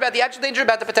 Never about the actual danger,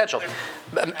 about the potential.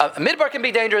 A midbar can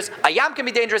be dangerous, a yam can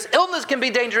be dangerous, illness can be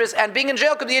dangerous, and being in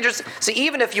jail can be dangerous. So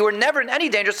even if you were never in any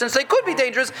danger, since they could be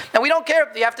dangerous, and we don't care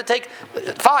if you have to take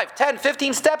 5, 10,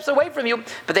 15 steps away from you,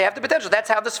 but they have the potential. That's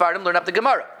how the Sfardim learn up the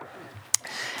Gemara.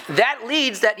 That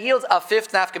yields a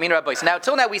fifth nafkamina rabbi. Now,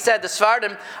 till now we said the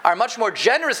Sfardim are much more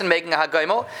generous in making a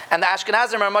HaGomel, and the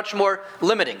Ashkenazim are much more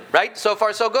limiting, right? So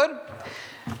far, so good?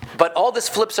 But all this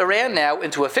flips around now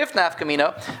into a fifth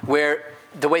nafkamina, where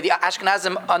the way the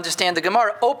Ashkenazim understand the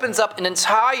Gemara opens up an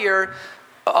entire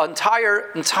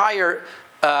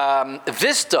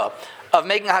vista of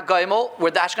making a HaGomel,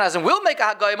 where the Ashkenazim will make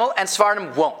a HaGomel, and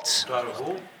Sfardim won't.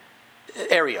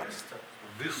 Area.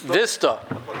 Vista.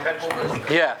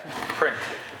 Yeah. Print.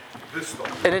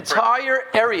 An entire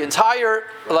area,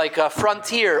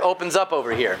 frontier opens up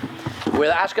over here, where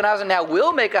the Ashkenazim now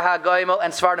will make a HaGomel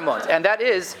and Sfardim won't. And that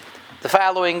is the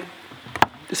following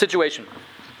situation.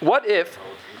 What if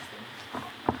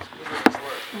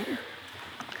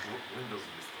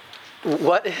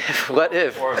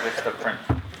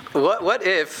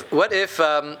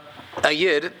a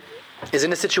Yid is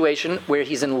in a situation where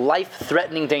he's in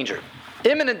life-threatening danger,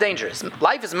 imminent danger. His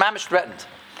life is mamish threatened,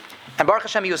 and Baruch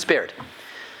Hashem he was spared.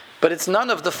 But it's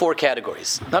none of the four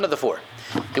categories. None of the four.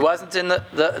 He wasn't in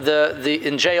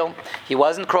in jail. He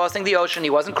wasn't crossing the ocean.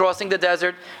 He wasn't crossing the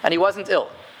desert, and he wasn't ill.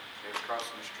 He was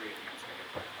crossing the street.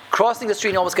 Crossing the street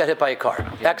and almost got hit by a car.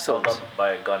 Excellent. Held up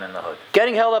by a gun in the hood.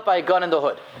 Getting held up by a gun in the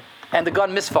hood, and the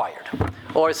gun misfired,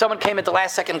 or someone came at the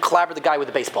last second and clobbered the guy with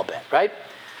a baseball bat. Right.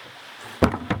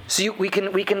 So we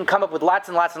can come up with lots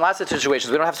and lots and lots of situations.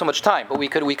 We don't have so much time, but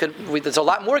there's a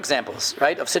lot more examples,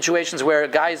 right, of situations where a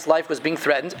guy's life was being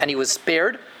threatened and he was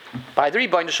spared by the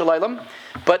Rebbeinu Shalom,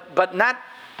 but not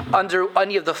under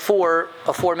any of the four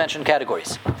aforementioned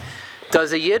categories.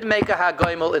 Does a Yid make a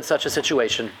HaGomel in such a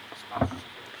situation?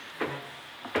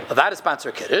 That is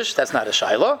sponsor Kiddush. That's not a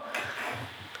Shiloh.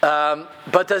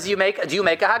 But do you make a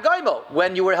HaGomel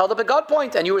when you were held up at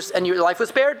gunpoint and your life was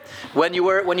spared? When you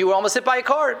were almost hit by a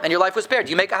car and your life was spared?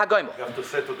 Do you make a HaGomel? You have to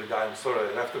say to the guy, I'm sorry,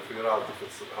 I have to figure out if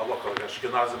it's halakha,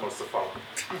 Ashkenazim or Sephardim.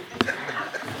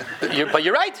 But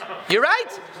you're right. You're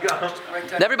right.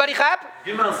 And everybody chap?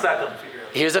 Give me a second.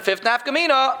 Here's a fifth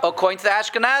nafkamina. According to the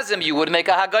Ashkenazim, you would make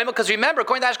a HaGomel, because remember,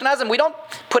 according to the Ashkenazim, we don't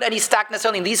put any stock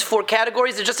necessarily in these four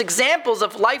categories. They're just examples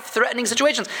of life-threatening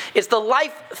situations. It's the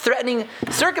life-threatening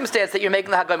circumstance that you're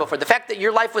making the HaGomel for. The fact that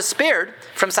your life was spared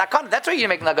from sakana, that's what you're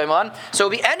making the HaGomel on. So it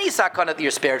would be any sakana that you're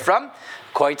spared from.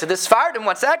 According to the Sfardim,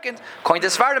 according to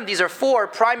the Sfardim, these are four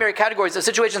primary categories of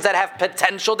situations that have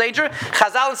potential danger.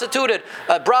 Chazal instituted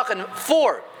a brach in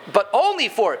four, but only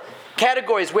four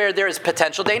categories where there is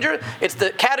potential danger. It's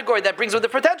the category that brings with the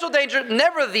potential danger,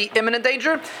 never the imminent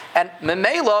danger. And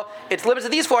memela, it's limited to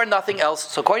these four and nothing else.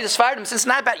 So according to Sfardim, since it's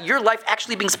not about your life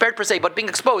actually being spared per se, but being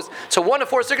exposed, so one of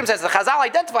four circumstances that Chazal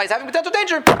identifies having potential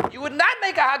danger, you would not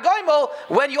make a HaGomel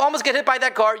when you almost get hit by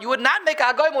that car. You would not make a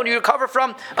HaGomel when you recover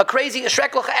from a crazy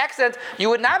Shreklach accident. You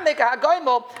would not make a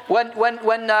HaGomel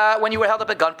when you were held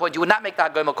up at gunpoint. You would not make the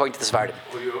HaGomel according to the Sfardim.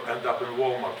 Or you end up in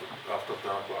Walmart after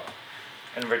 10 o'clock.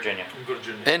 In Virginia.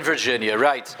 In Virginia,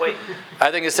 right. Wait.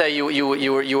 I think you say you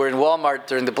were in Walmart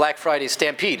during the Black Friday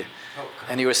stampede,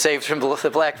 and you were saved from the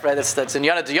Black Friday. That's in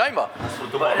Yana D'Yoma,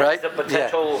 right? Does the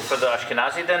potential for the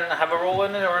Ashkenazi then have a role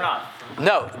in it or not?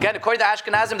 No. Again, according to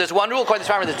Ashkenazim, there's one rule. According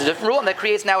to Sfardim, there's a different rule, and that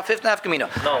creates now a fifth nafkamina.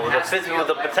 No,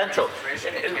 the potential.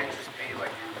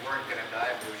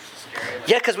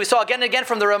 Yeah, because we saw again and again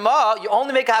from the Ramah, you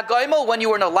only make a HaGomel when you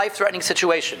were in a life-threatening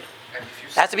situation.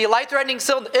 It has to be a life-threatening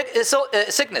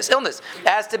sickness, illness. It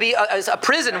has to be a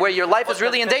prison where your life is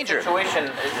really in danger.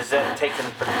 Situation is then taking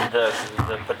the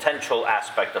potential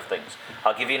aspect of things.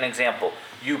 I'll give you an example.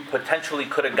 you potentially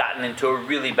could have gotten into a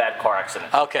really bad car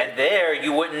accident. Okay. And there,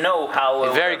 you wouldn't know how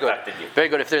it Very good. affected you. Very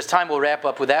good. If there's time, we'll wrap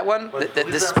up with that one.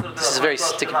 This is very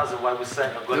sticky. Why we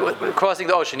saying HaGomel? Crossing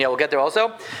the ocean, yeah, we'll get there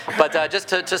also. But just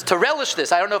to relish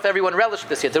this, I don't know if everyone relished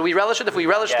this yet. Did we relish it? If we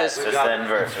relish Yes, this, it's the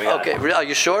inverse. We got okay. it. Are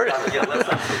you sure? Yeah, let's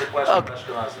answer the question of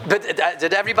Ashkenazim. But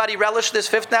did everybody relish this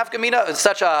fifth nafkamina? It's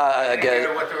such a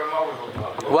What the remote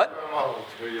hold? What? The remote hold?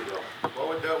 Here you go. What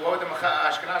would the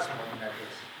Ashkenazim hold in that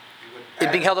case? You would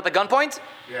it being held up at gunpoint?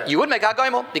 Yeah. You would make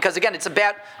HaGomel because again, it's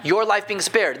about your life being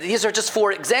spared. These are just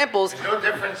 4 examples. There's no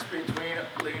difference between being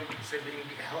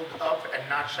held up and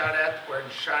not shot at, or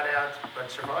shot at but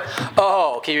survived.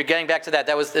 Oh, okay. You're getting back to that.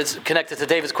 It's connected to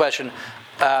David's question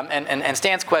and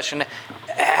Stan's question.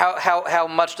 How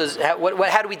much does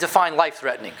how do we define life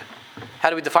threatening? How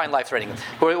do we define life threatening?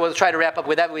 We'll try to wrap up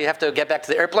with that. We have to get back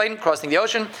to the airplane, crossing the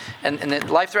ocean, and then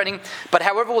life threatening. But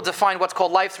however, we'll define what's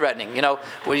called life threatening. You know,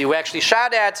 were you actually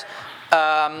shot at,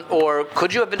 or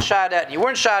could you have been shot at and you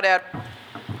weren't shot at?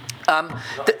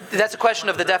 That's a question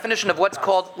of the definition of what's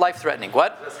called life threatening.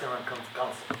 What? That's going to come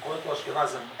according to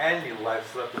Ashkenazim, any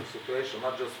life-threatening situation,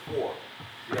 not just 4.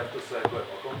 You have to say, good,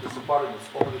 according to Sephardim, it's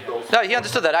only those. No, he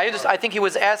understood that. I think he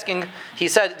was asking. He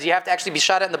said, "Do you have to actually be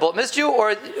shot at and the bullet missed you,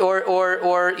 or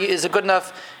is it good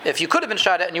enough if you could have been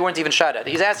shot at and you weren't even shot at?"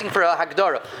 He's asking for a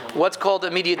hagdara. What's called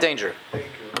immediate danger? Thank you.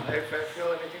 If I feel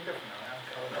anything different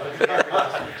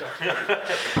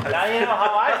now. Now you know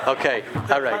how I feel. Okay,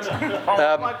 all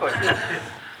right. My question.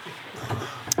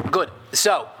 Good.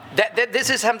 So this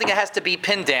is something that has to be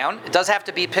pinned down. It does have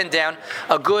to be pinned down.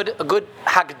 A good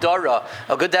hagdara,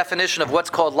 a good definition of what's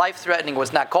called life-threatening,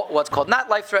 what's called not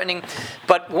life-threatening.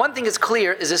 But one thing is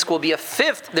clear: is this will be a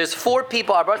 5th. There's 4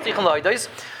 people.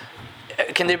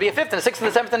 Can there be a 5th and a 6th and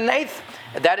a 7th and an 8th?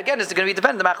 That again is going to be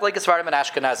dependent on the Machlekes Sfardim and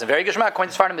Ashkenazim. Very good.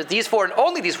 According to Sfardim, is these 4 and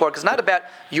only these 4, because it's not about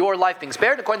your life being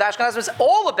spared. According to Ashkenazim, it's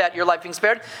all about your life being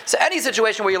spared. So any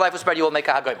situation where your life was spared, you will make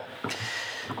a HaGomel.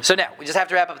 So now, we just have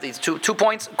to wrap up these two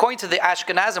points. According to the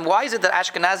Ashkenazim, why is it that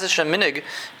Ashkenazim Sheminig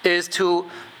is to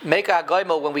make a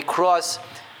HaGomel when we cross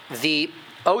the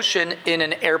ocean in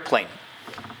an airplane?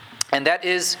 And that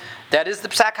is the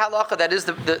psak halacha, that is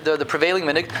the prevailing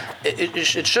minig.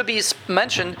 It should be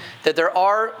mentioned that there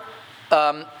are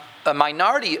a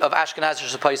minority of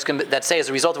Ashkenazi poskim that say, as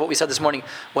a result of what we said this morning,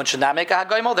 one should not make a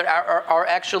HaGomel. There are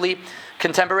actually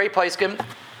contemporary poskim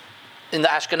in the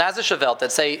Ashkenazi Shavelt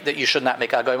that say that you should not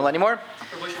make a HaGomel anymore.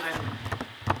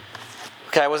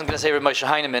 Okay, I wasn't going to say Rav Moshe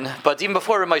Heinemann, but even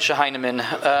before Rav Moshe Heinemann,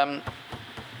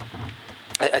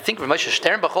 I think Rav Moshe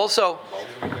Sternbach also.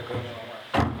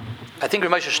 I think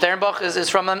Rav Moshe Sternbach is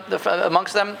from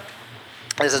amongst them.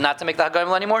 This is not to make the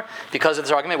HaGomel anymore because of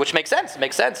this argument, which makes sense. It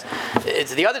makes sense.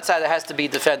 It's the other side that has to be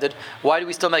defended. Why do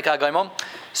we still make HaGomel?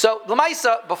 So,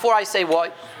 L'maisa, before I say why.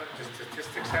 Does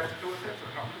statistics have to do with it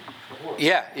or no?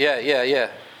 Yeah. Saying like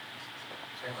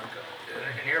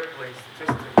an airplane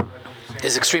statistic.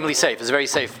 Is extremely safe. Is very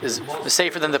safe. Is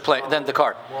safer than the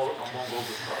car.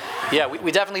 Yeah,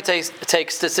 we definitely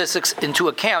take statistics into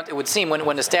account. It would seem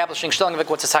when establishing Shtelingvik,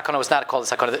 what's a sakana, what's not called a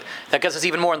sakana. That gets us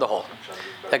even more in the hole.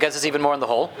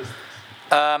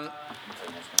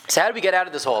 So how do we get out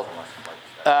of this hole?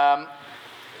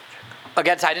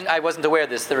 Again, I wasn't aware of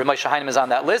this. The Rav Moshe Heinemann is on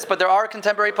that list, but there are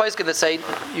contemporary poskim that say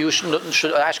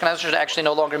Ashkenazim should actually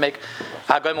no longer make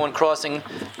HaGomel when crossing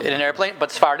in an airplane, but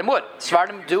Sfardim would.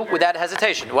 Sfardim do without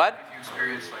hesitation. What? If you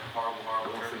experience like horrible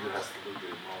turbulence.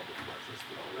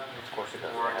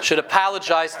 Should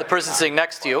apologize to the person sitting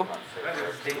next to you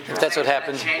if that's what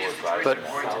happened. But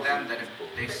According to them, that if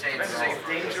they say it's safe,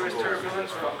 Dangerous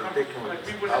turbulence from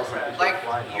like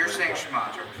you're saying Shema.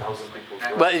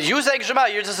 but you saying Shema,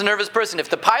 you're just a nervous person. If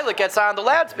the pilot gets on the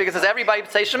loudspeaker and says everybody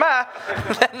say Shema,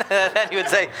 then you would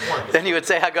say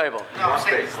HaGomel. No, I'm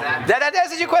saying it's that. That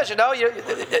answers your question. No,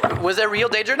 was there real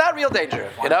danger? Not real danger.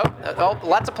 You know,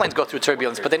 lots of planes go through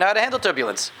turbulence, but they know how to handle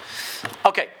turbulence.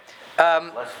 Okay.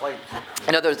 Less flights.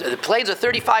 You know, the planes are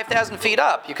 35,000 feet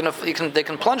up. They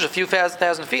can plunge a few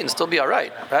thousand feet and still be all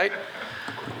right, right?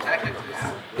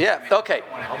 Yeah. Okay.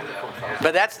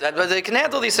 But but they can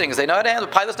handle these things. They know how to handle.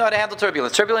 Pilots know how to handle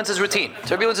turbulence. Turbulence is routine.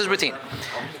 So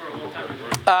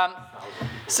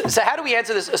how do we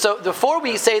answer this? So before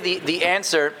we say the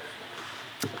answer,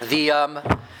 the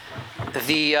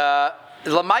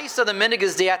Lamaisa, the minig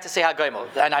is to say HaGomel,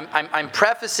 and I'm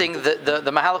prefacing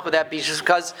the mahalach with that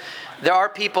because there are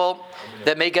people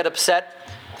that may get upset,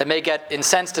 that may get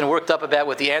incensed and worked up about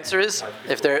what the answer is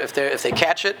if they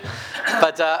catch it.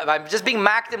 But I'm just being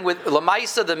makdim with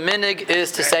Lamaisa. The minig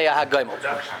is to say HaGomel.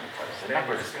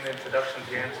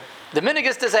 The minig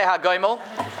is to say HaGomel,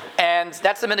 And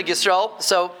that's the Minig Yisrael.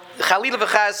 So, Chalila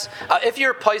v'chas, if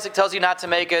your Paisik tells you not to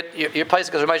make it, your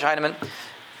Paisik is Ramesh Heinemann,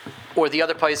 or the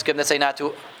other Paisikim that say not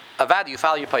to, Avad, you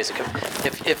follow your Paisik.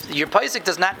 If your Paisik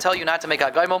does not tell you not to make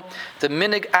HaGomel, the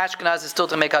Minig Ashkenaz is still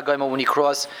to make HaGomel when you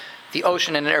cross the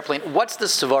ocean in an airplane. What's the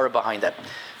Svara behind that?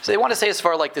 So they want to say a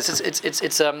Svara like this.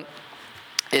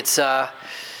 It's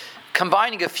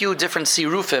combining a few different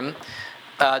sirufim,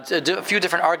 a few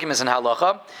different arguments in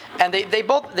halacha, and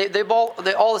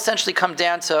they all essentially come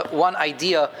down to one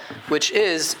idea, which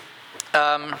is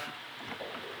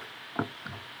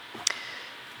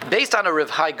based on a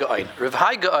Rav Hai Gaon. Rav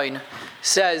Hai Gaon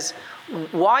says,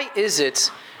 why is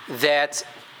it that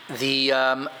the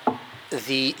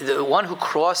one who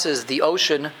crosses the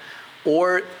ocean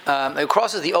why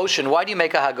do you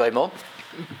make a HaGomel?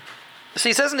 So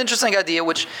he says an interesting idea,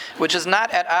 which is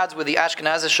not at odds with the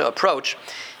Ashkenazish approach.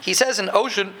 He says an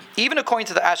ocean, even according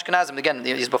to the Ashkenazim, again,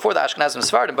 he's before the Ashkenazim and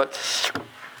Sephardim, but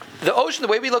the ocean, the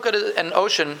way we look at an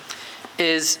ocean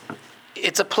is,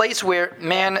 it's a place where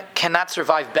man cannot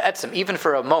survive be'etzim, even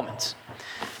for a moment.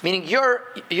 Meaning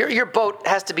your boat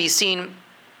has to be seen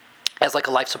as like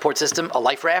a life support system, a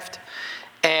life raft,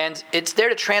 and it's there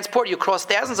to transport you across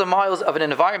thousands of miles of an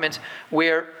environment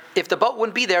where if the boat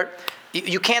wouldn't be there,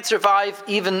 you can't survive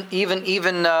even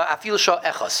afil shah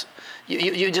echas.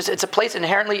 You just, it's a place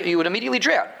inherently you would immediately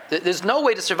drown. There's no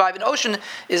way to survive. An ocean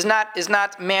is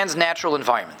not man's natural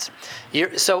environment.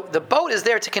 So the boat is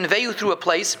there to convey you through a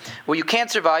place where you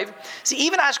can't survive. See,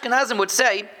 even Ashkenazim would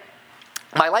say,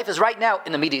 my life is right now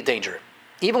in immediate danger.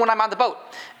 Even when I'm on the boat,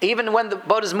 even when the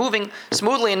boat is moving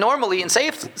smoothly and normally and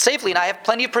safely, and I have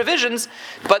plenty of provisions,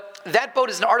 but that boat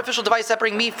is an artificial device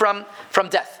separating me from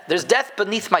death. There's death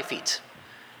beneath my feet.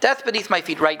 Death beneath my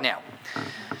feet right now.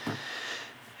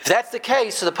 If that's the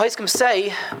case, so the Paiskim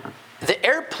say, the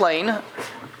airplane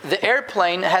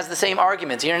has the same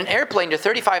arguments. You're in an airplane, you're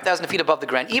 35,000 feet above the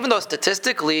ground, even though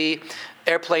statistically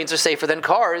airplanes are safer than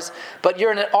cars, but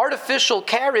you're in an artificial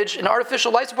carriage, an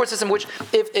artificial life support system, which,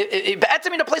 if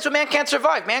in a place where man can't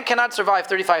survive. Man cannot survive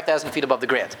 35,000 feet above the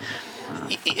ground.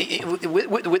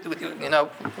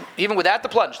 Even without the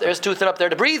plunge, there's too thin up there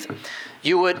to breathe.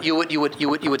 You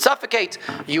would suffocate.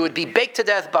 You would be baked to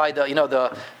death by the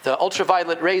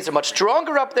ultraviolet rays are much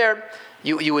stronger up there.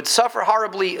 You would suffer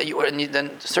horribly, and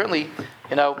then certainly,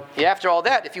 after all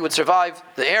that, if you would survive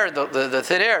the air, the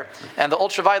thin air, and the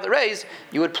ultraviolet rays,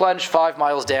 you would plunge 5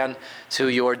 miles down to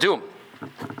your doom.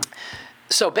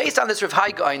 So based on this Rav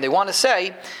Hai Gaon, they want to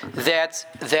say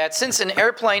that since an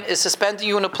airplane is suspending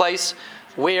you in a place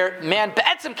where man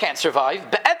be'etzim can't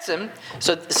survive, be'etzim,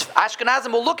 so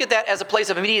Ashkenazim will look at that as a place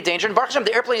of immediate danger, and Baruch Hashem,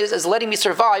 the airplane is letting me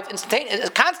survive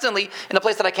constantly in a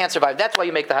place that I can't survive. That's why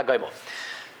you make the HaGomel.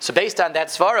 So based on that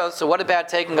svara, so what about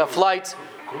taking a flight?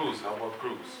 Cruise, how about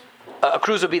cruise? A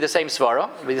cruise would be the same svara.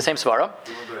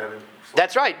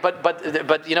 That's right, but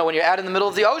when you're out in the middle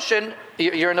of the ocean,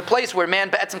 you're in a place where man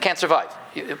be'etzim can't survive.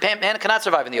 Man cannot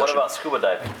survive in the ocean. What about scuba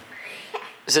diving?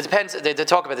 So it depends. They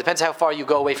talk about it. Depends how far you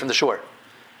go away from the shore.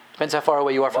 Depends how far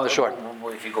away you are from the shore.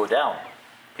 Well, if you go down,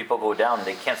 people go down.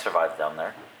 They can't survive down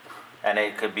there, and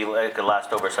it could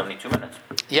last over 72 minutes.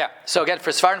 Yeah. So again,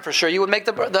 for Sfarim, for sure, you would make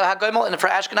the HaGomel, and for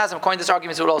Ashkenazim, according to this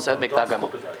argument, you would also make the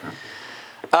HaGomel.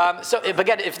 So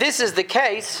again, if this is the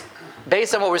case,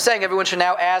 based on what we're saying, everyone should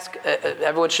now ask.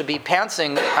 Everyone should be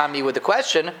pouncing on me with the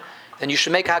question. Then you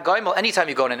should make a HaGomel anytime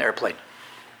you go in an airplane.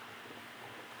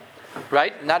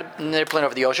 Right? Not an airplane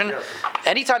over the ocean. Yes.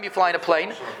 Anytime you fly in a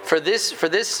plane, for this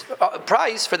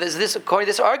price, according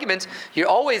to this argument, you're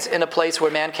always in a place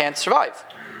where man can't survive.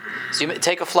 So you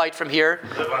take a flight from here.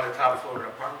 Live on the top floor of an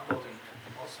apartment building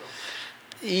also.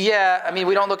 Yeah, I mean,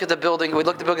 we don't look at the building. We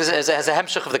look at the building as a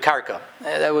hemshich of the karka.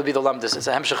 That would be the lamdus. It's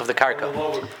a hemshich of the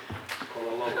karka.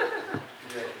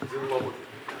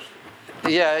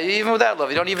 Yeah, even without love,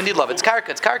 you don't even need love. It's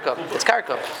karka.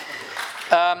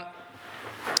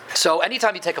 So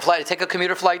anytime you take a flight, take a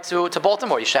commuter flight to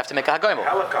Baltimore, you should have to make a HaGomel.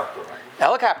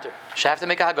 Helicopter. You should have to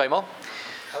make a HaGomel.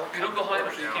 You don't go high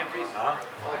enough, you can't breathe.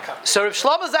 So if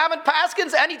Shlomo Zalman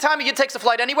paskins, anytime you take a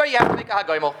flight anywhere, you have to make a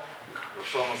HaGomel.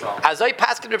 Azoi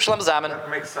paskin Reb Shlomo Zalman. That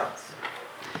makes sense.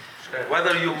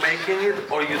 Whether you're making it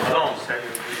or you don't.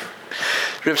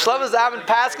 Reb Shlomo Zalman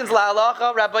paskins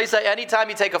la'alacha. Rabbi say anytime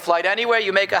you take a flight anywhere,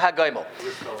 you make a HaGomel.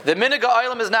 The minhag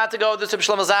ha'olam is not to go to Reb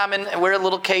Shlomo Zalman. We're a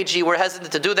little cagey. We're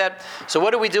hesitant to do that. So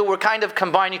what do? We're kind of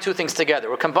combining two things together.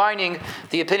 We're combining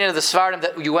the opinion of the Svarim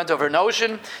that you went over an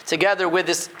ocean together with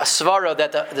this svara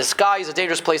that the sky is a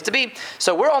dangerous place to be.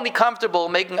 So we're only comfortable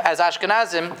making, as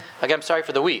Ashkenazim, again, I'm sorry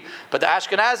for the we, but the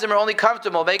Ashkenazim are only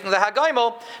comfortable making the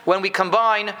HaGomel when we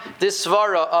combine this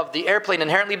svara of the airplane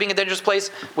inherently being a dangerous place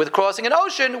with crossing an ocean.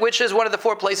 Koshin, which is one of the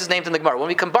 4 places named in the Gemara. When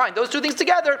we combine those 2 things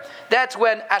together, that's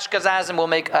when Ashkenazim will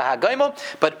make a HaGomel.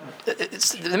 But the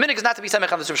minhag is not to be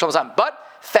Samech on the Shlomo Zalman. But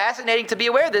fascinating to be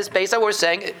aware of this, based on what we're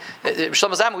saying.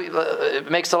 Shlomo Zalman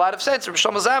it makes a lot of sense.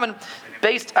 Shlomo Zalman,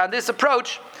 based on this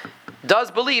approach,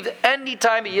 does believe that any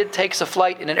time a Yid takes a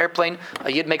flight in an airplane,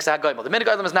 a Yid makes a HaGomel. The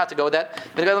minhag is not to go with that.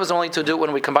 The minhag is only to do it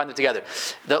when we combine them together.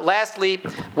 Lastly,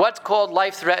 what's called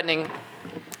life-threatening,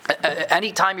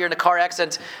 anytime you're in a car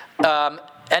accident,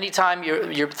 anytime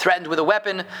you're threatened with a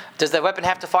weapon, does that weapon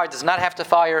have to fire, does not have to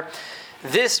fire?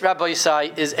 This, Rabbi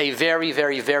Yisai, is a very,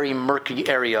 very, very murky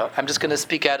area. I'm just going to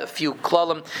speak out a few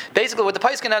klalim. Basically, what the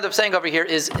Paiskin end up saying over here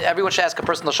is everyone should ask a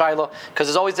personal shiloh, because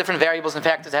there's always different variables and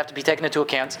factors that have to be taken into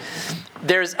account.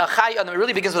 There's a chayim, it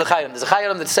really begins with a chayim. There's a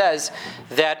chayim that says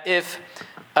that if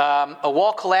a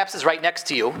wall collapses right next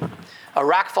to you, a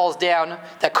rock falls down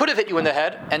that could have hit you in the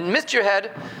head and missed your head,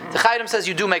 the chayim says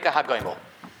you do make a HaGomel.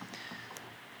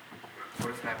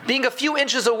 Being a few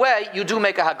inches away, you do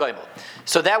make a HaGomel.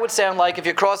 So that would sound like if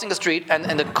you're crossing the street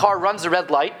and the car runs the red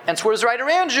light and swerves right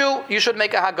around you, you should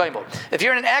make a HaGomel. If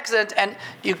you're in an accident and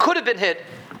you could have been hit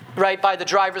right by the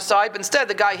driver's side, but instead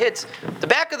the guy hits the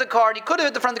back of the car and he could have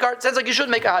hit the front of the car, it sounds like you should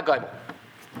make a HaGomel.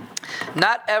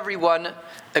 Not everyone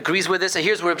agrees with this. And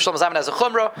here's where Reb Shlomo Zalman has a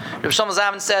chumrah. Reb Shlomo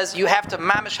Zalman says you have to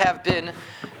mamish have been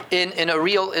in a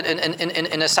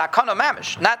sakana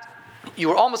mamish. Not you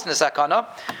were almost in a sakana,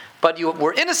 but you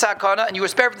were in a sakana and you were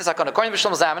spared from the sakana. According to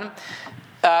Reb Shlomo Zalman,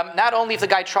 not only if the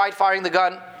guy tried firing the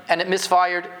gun and it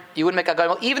misfired, you wouldn't make a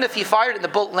HaGomel. Even if he fired and the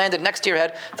bullet landed next to your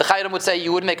head, the Chayim would say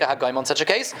you would make a HaGomel in such a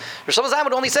case. Reb Shlomo Zalman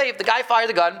would only say if the guy fired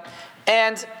the gun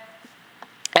and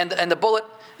the bullet,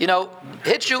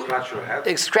 hit you,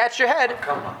 scratch your head.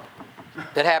 Come on.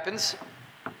 That happens.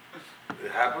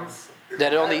 It happens.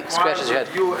 That it only scratches your head.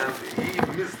 You and he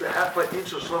missed a half an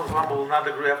inch. Shlomo Zalman will not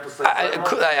agree. Have to say.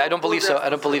 I don't believe so. I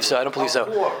don't believe so.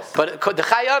 Of course. But the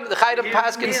Chayim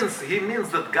Paskins. He means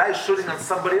that guy shooting on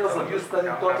somebody else and you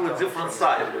standing totally different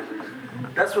side.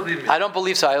 That's what he means. I don't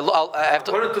believe so. I have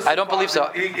to. I don't believe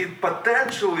so. It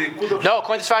potentially could have. No,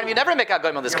 according to Sfarim, you never make a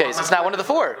HaGomel in this case. It's not one of the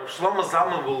 4. Shlomo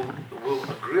Zalman will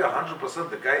agree 100%.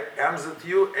 The guy aims at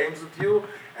you,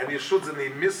 and he shoots and he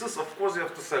misses. Of course, you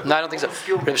have to say. No, I don't think so.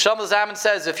 Reb Shlomo Zalman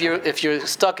says if you're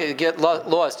stuck, you get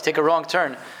lost, you take a wrong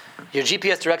turn, your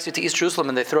GPS directs you to East Jerusalem,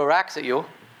 and they throw rocks at you,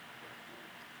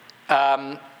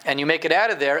 and you make it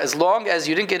out of there. As long as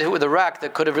you didn't get hit with a rock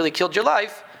that could have really killed your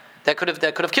life, that could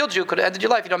have killed you, could have ended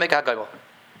your life, you don't make a HaGomel.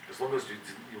 As long as you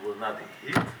were not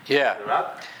hit. Yeah. The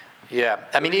rock. Yeah,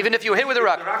 I mean, even if you were hit with a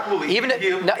rock,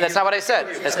 that's not what I said.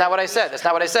 That's not what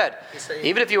I said.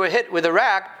 Even if you were hit with a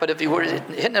rock, but if you were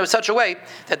hit in such a way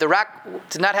that the rock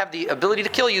did not have the ability to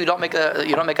kill you, you don't make a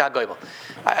HaGomel.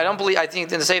 I don't believe. I think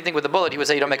the same thing with the bullet. He would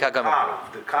say you don't make a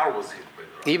HaGomel. The car was hit by the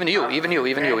rock. Even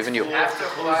you. After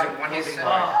when he said,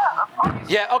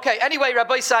 Yeah. Okay. Anyway,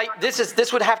 Rabbi Isai,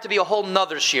 this would have to be a whole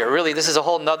nother shir. Really, this is a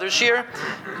whole nother shir.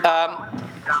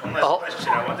 One last question.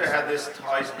 I wonder how this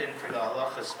ties into the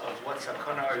halachas of what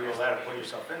sakana are you allowed to put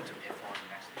yourself into?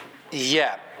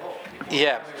 Yeah.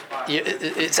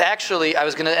 It's actually, I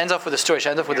was going to end off with a story. Should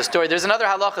I end off with a story? There's another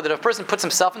halacha that if a person puts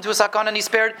himself into a sakana and he's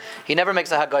spared, he never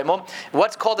makes a HaGomel.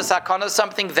 What's called a sakana is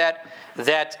something that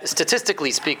statistically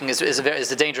speaking is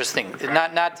a dangerous thing,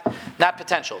 not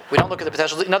potential. We don't look at the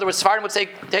potential. In other words, Sfarim would say,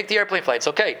 take the airplane flights.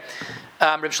 Okay.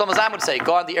 Reb Shlomo Zalman would say,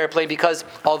 go on the airplane because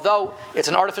although it's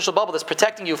an artificial bubble that's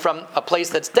protecting you from a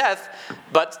place that's death,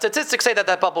 but statistics say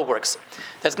that bubble works.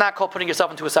 That's not called putting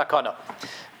yourself into a sakana.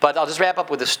 But I'll just wrap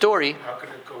up with a story. How can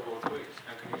it go both ways?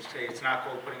 How can you say it's not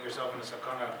called putting yourself in a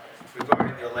sakana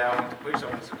regarding the allowing to put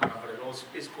yourself in a sakana, but it also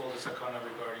is called a sakana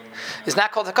regarding... It's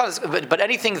not called a sakana, but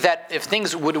anything that, if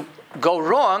things would go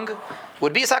wrong,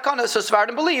 would be a sakana. So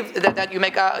Sfardim believe that you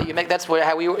make that's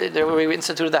how we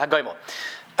instituted the HaGomel.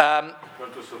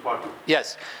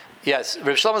 Yes.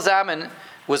 Reb Shlomo Zalman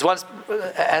was once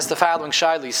asked the following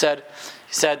shayla. He said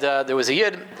there was a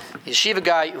yid, yeshiva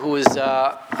guy, who was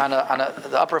on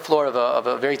the upper floor of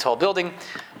a very tall building,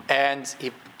 and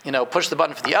he pushed the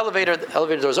button for the elevator. The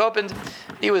elevator doors opened.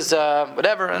 He was he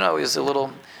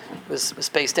was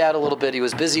spaced out a little bit. He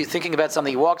was busy thinking about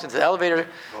something. He walked into the elevator,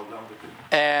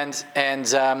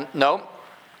 no.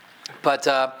 But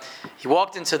he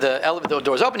walked into the elevator, the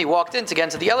doors open, he walked in to get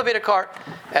into the elevator car.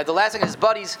 At the last thing, his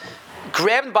buddies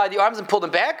grabbed him by the arms and pulled him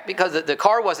back because the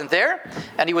car wasn't there,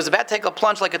 and he was about to take a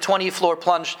plunge, like a 20-floor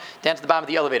plunge, down to the bottom of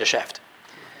the elevator shaft.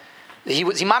 He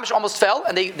mamish almost fell,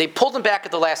 and they pulled him back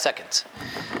at the last second.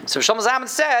 So Shlomo Zalman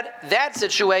said that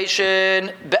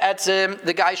situation,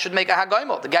 the guy should make a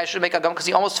HaGomel. The guy should make a HaGomel because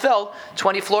he almost fell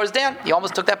 20 floors down. He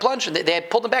almost took that plunge, and they had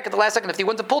pulled him back at the last second. If he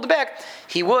wouldn't have pulled him back,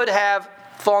 he would have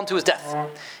fallen to his death.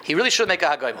 He really should make a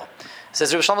HaGomel.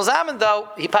 Says Rav Shlomo Zalman, though,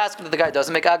 he passed that the guy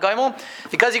doesn't make a HaGomel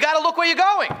because you got to look where you're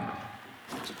going.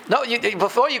 No,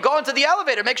 before you go into the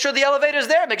elevator, make sure the elevator's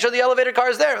there. Make sure the elevator car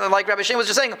is there. And like Rabbi Shane was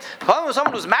just saying,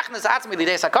 someone who's machnas atzmi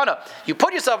lidei sakana, you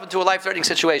put yourself into a life-threatening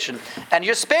situation, and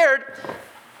you're spared.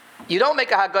 You don't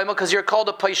make a HaGomel because you're called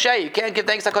a poisheh. You can't give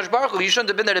thanks to HaKadosh Baruch Hu. You shouldn't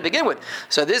have been there to begin with.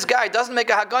 So this guy doesn't make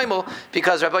a HaGomel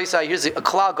because Rabbi Yisai, here's a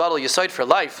klal gadol yisoid for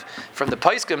life from the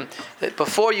Paiskim, that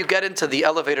before you get into the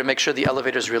elevator, make sure the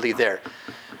elevator's really there.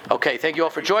 Okay, thank you all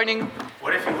for joining.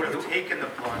 What if he would have taken the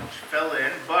plunge, fell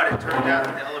in, but it turned out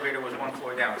that the elevator was one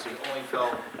floor down, so he only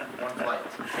fell one flight?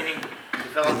 Meaning he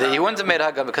fell down. He wouldn't have made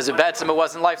a HaGomel because the bad it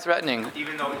wasn't life-threatening.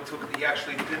 Even though he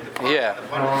actually did the plunge. Yeah. The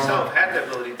plunge himself had the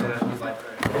ability to be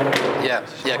life-threatening. Yeah,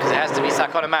 because it has to be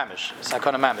sakana mamish.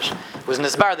 Sakana mamish. It was in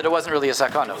this bar that it wasn't really a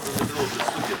sakana.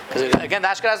 Because again, the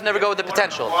Ashkenazim never go with the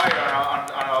potential. On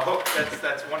a hook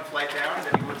that's one flight down,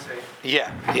 then he would say.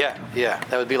 Yeah.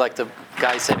 That would be like the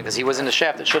guy saying because he was in the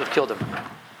shaft that should have killed him.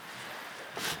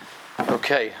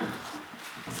 Okay.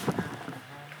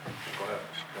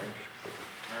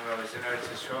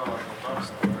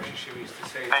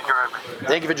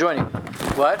 Thank you for joining.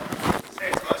 What? Say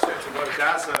it's also to go to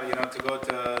Gaza, to go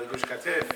to Gush Katif.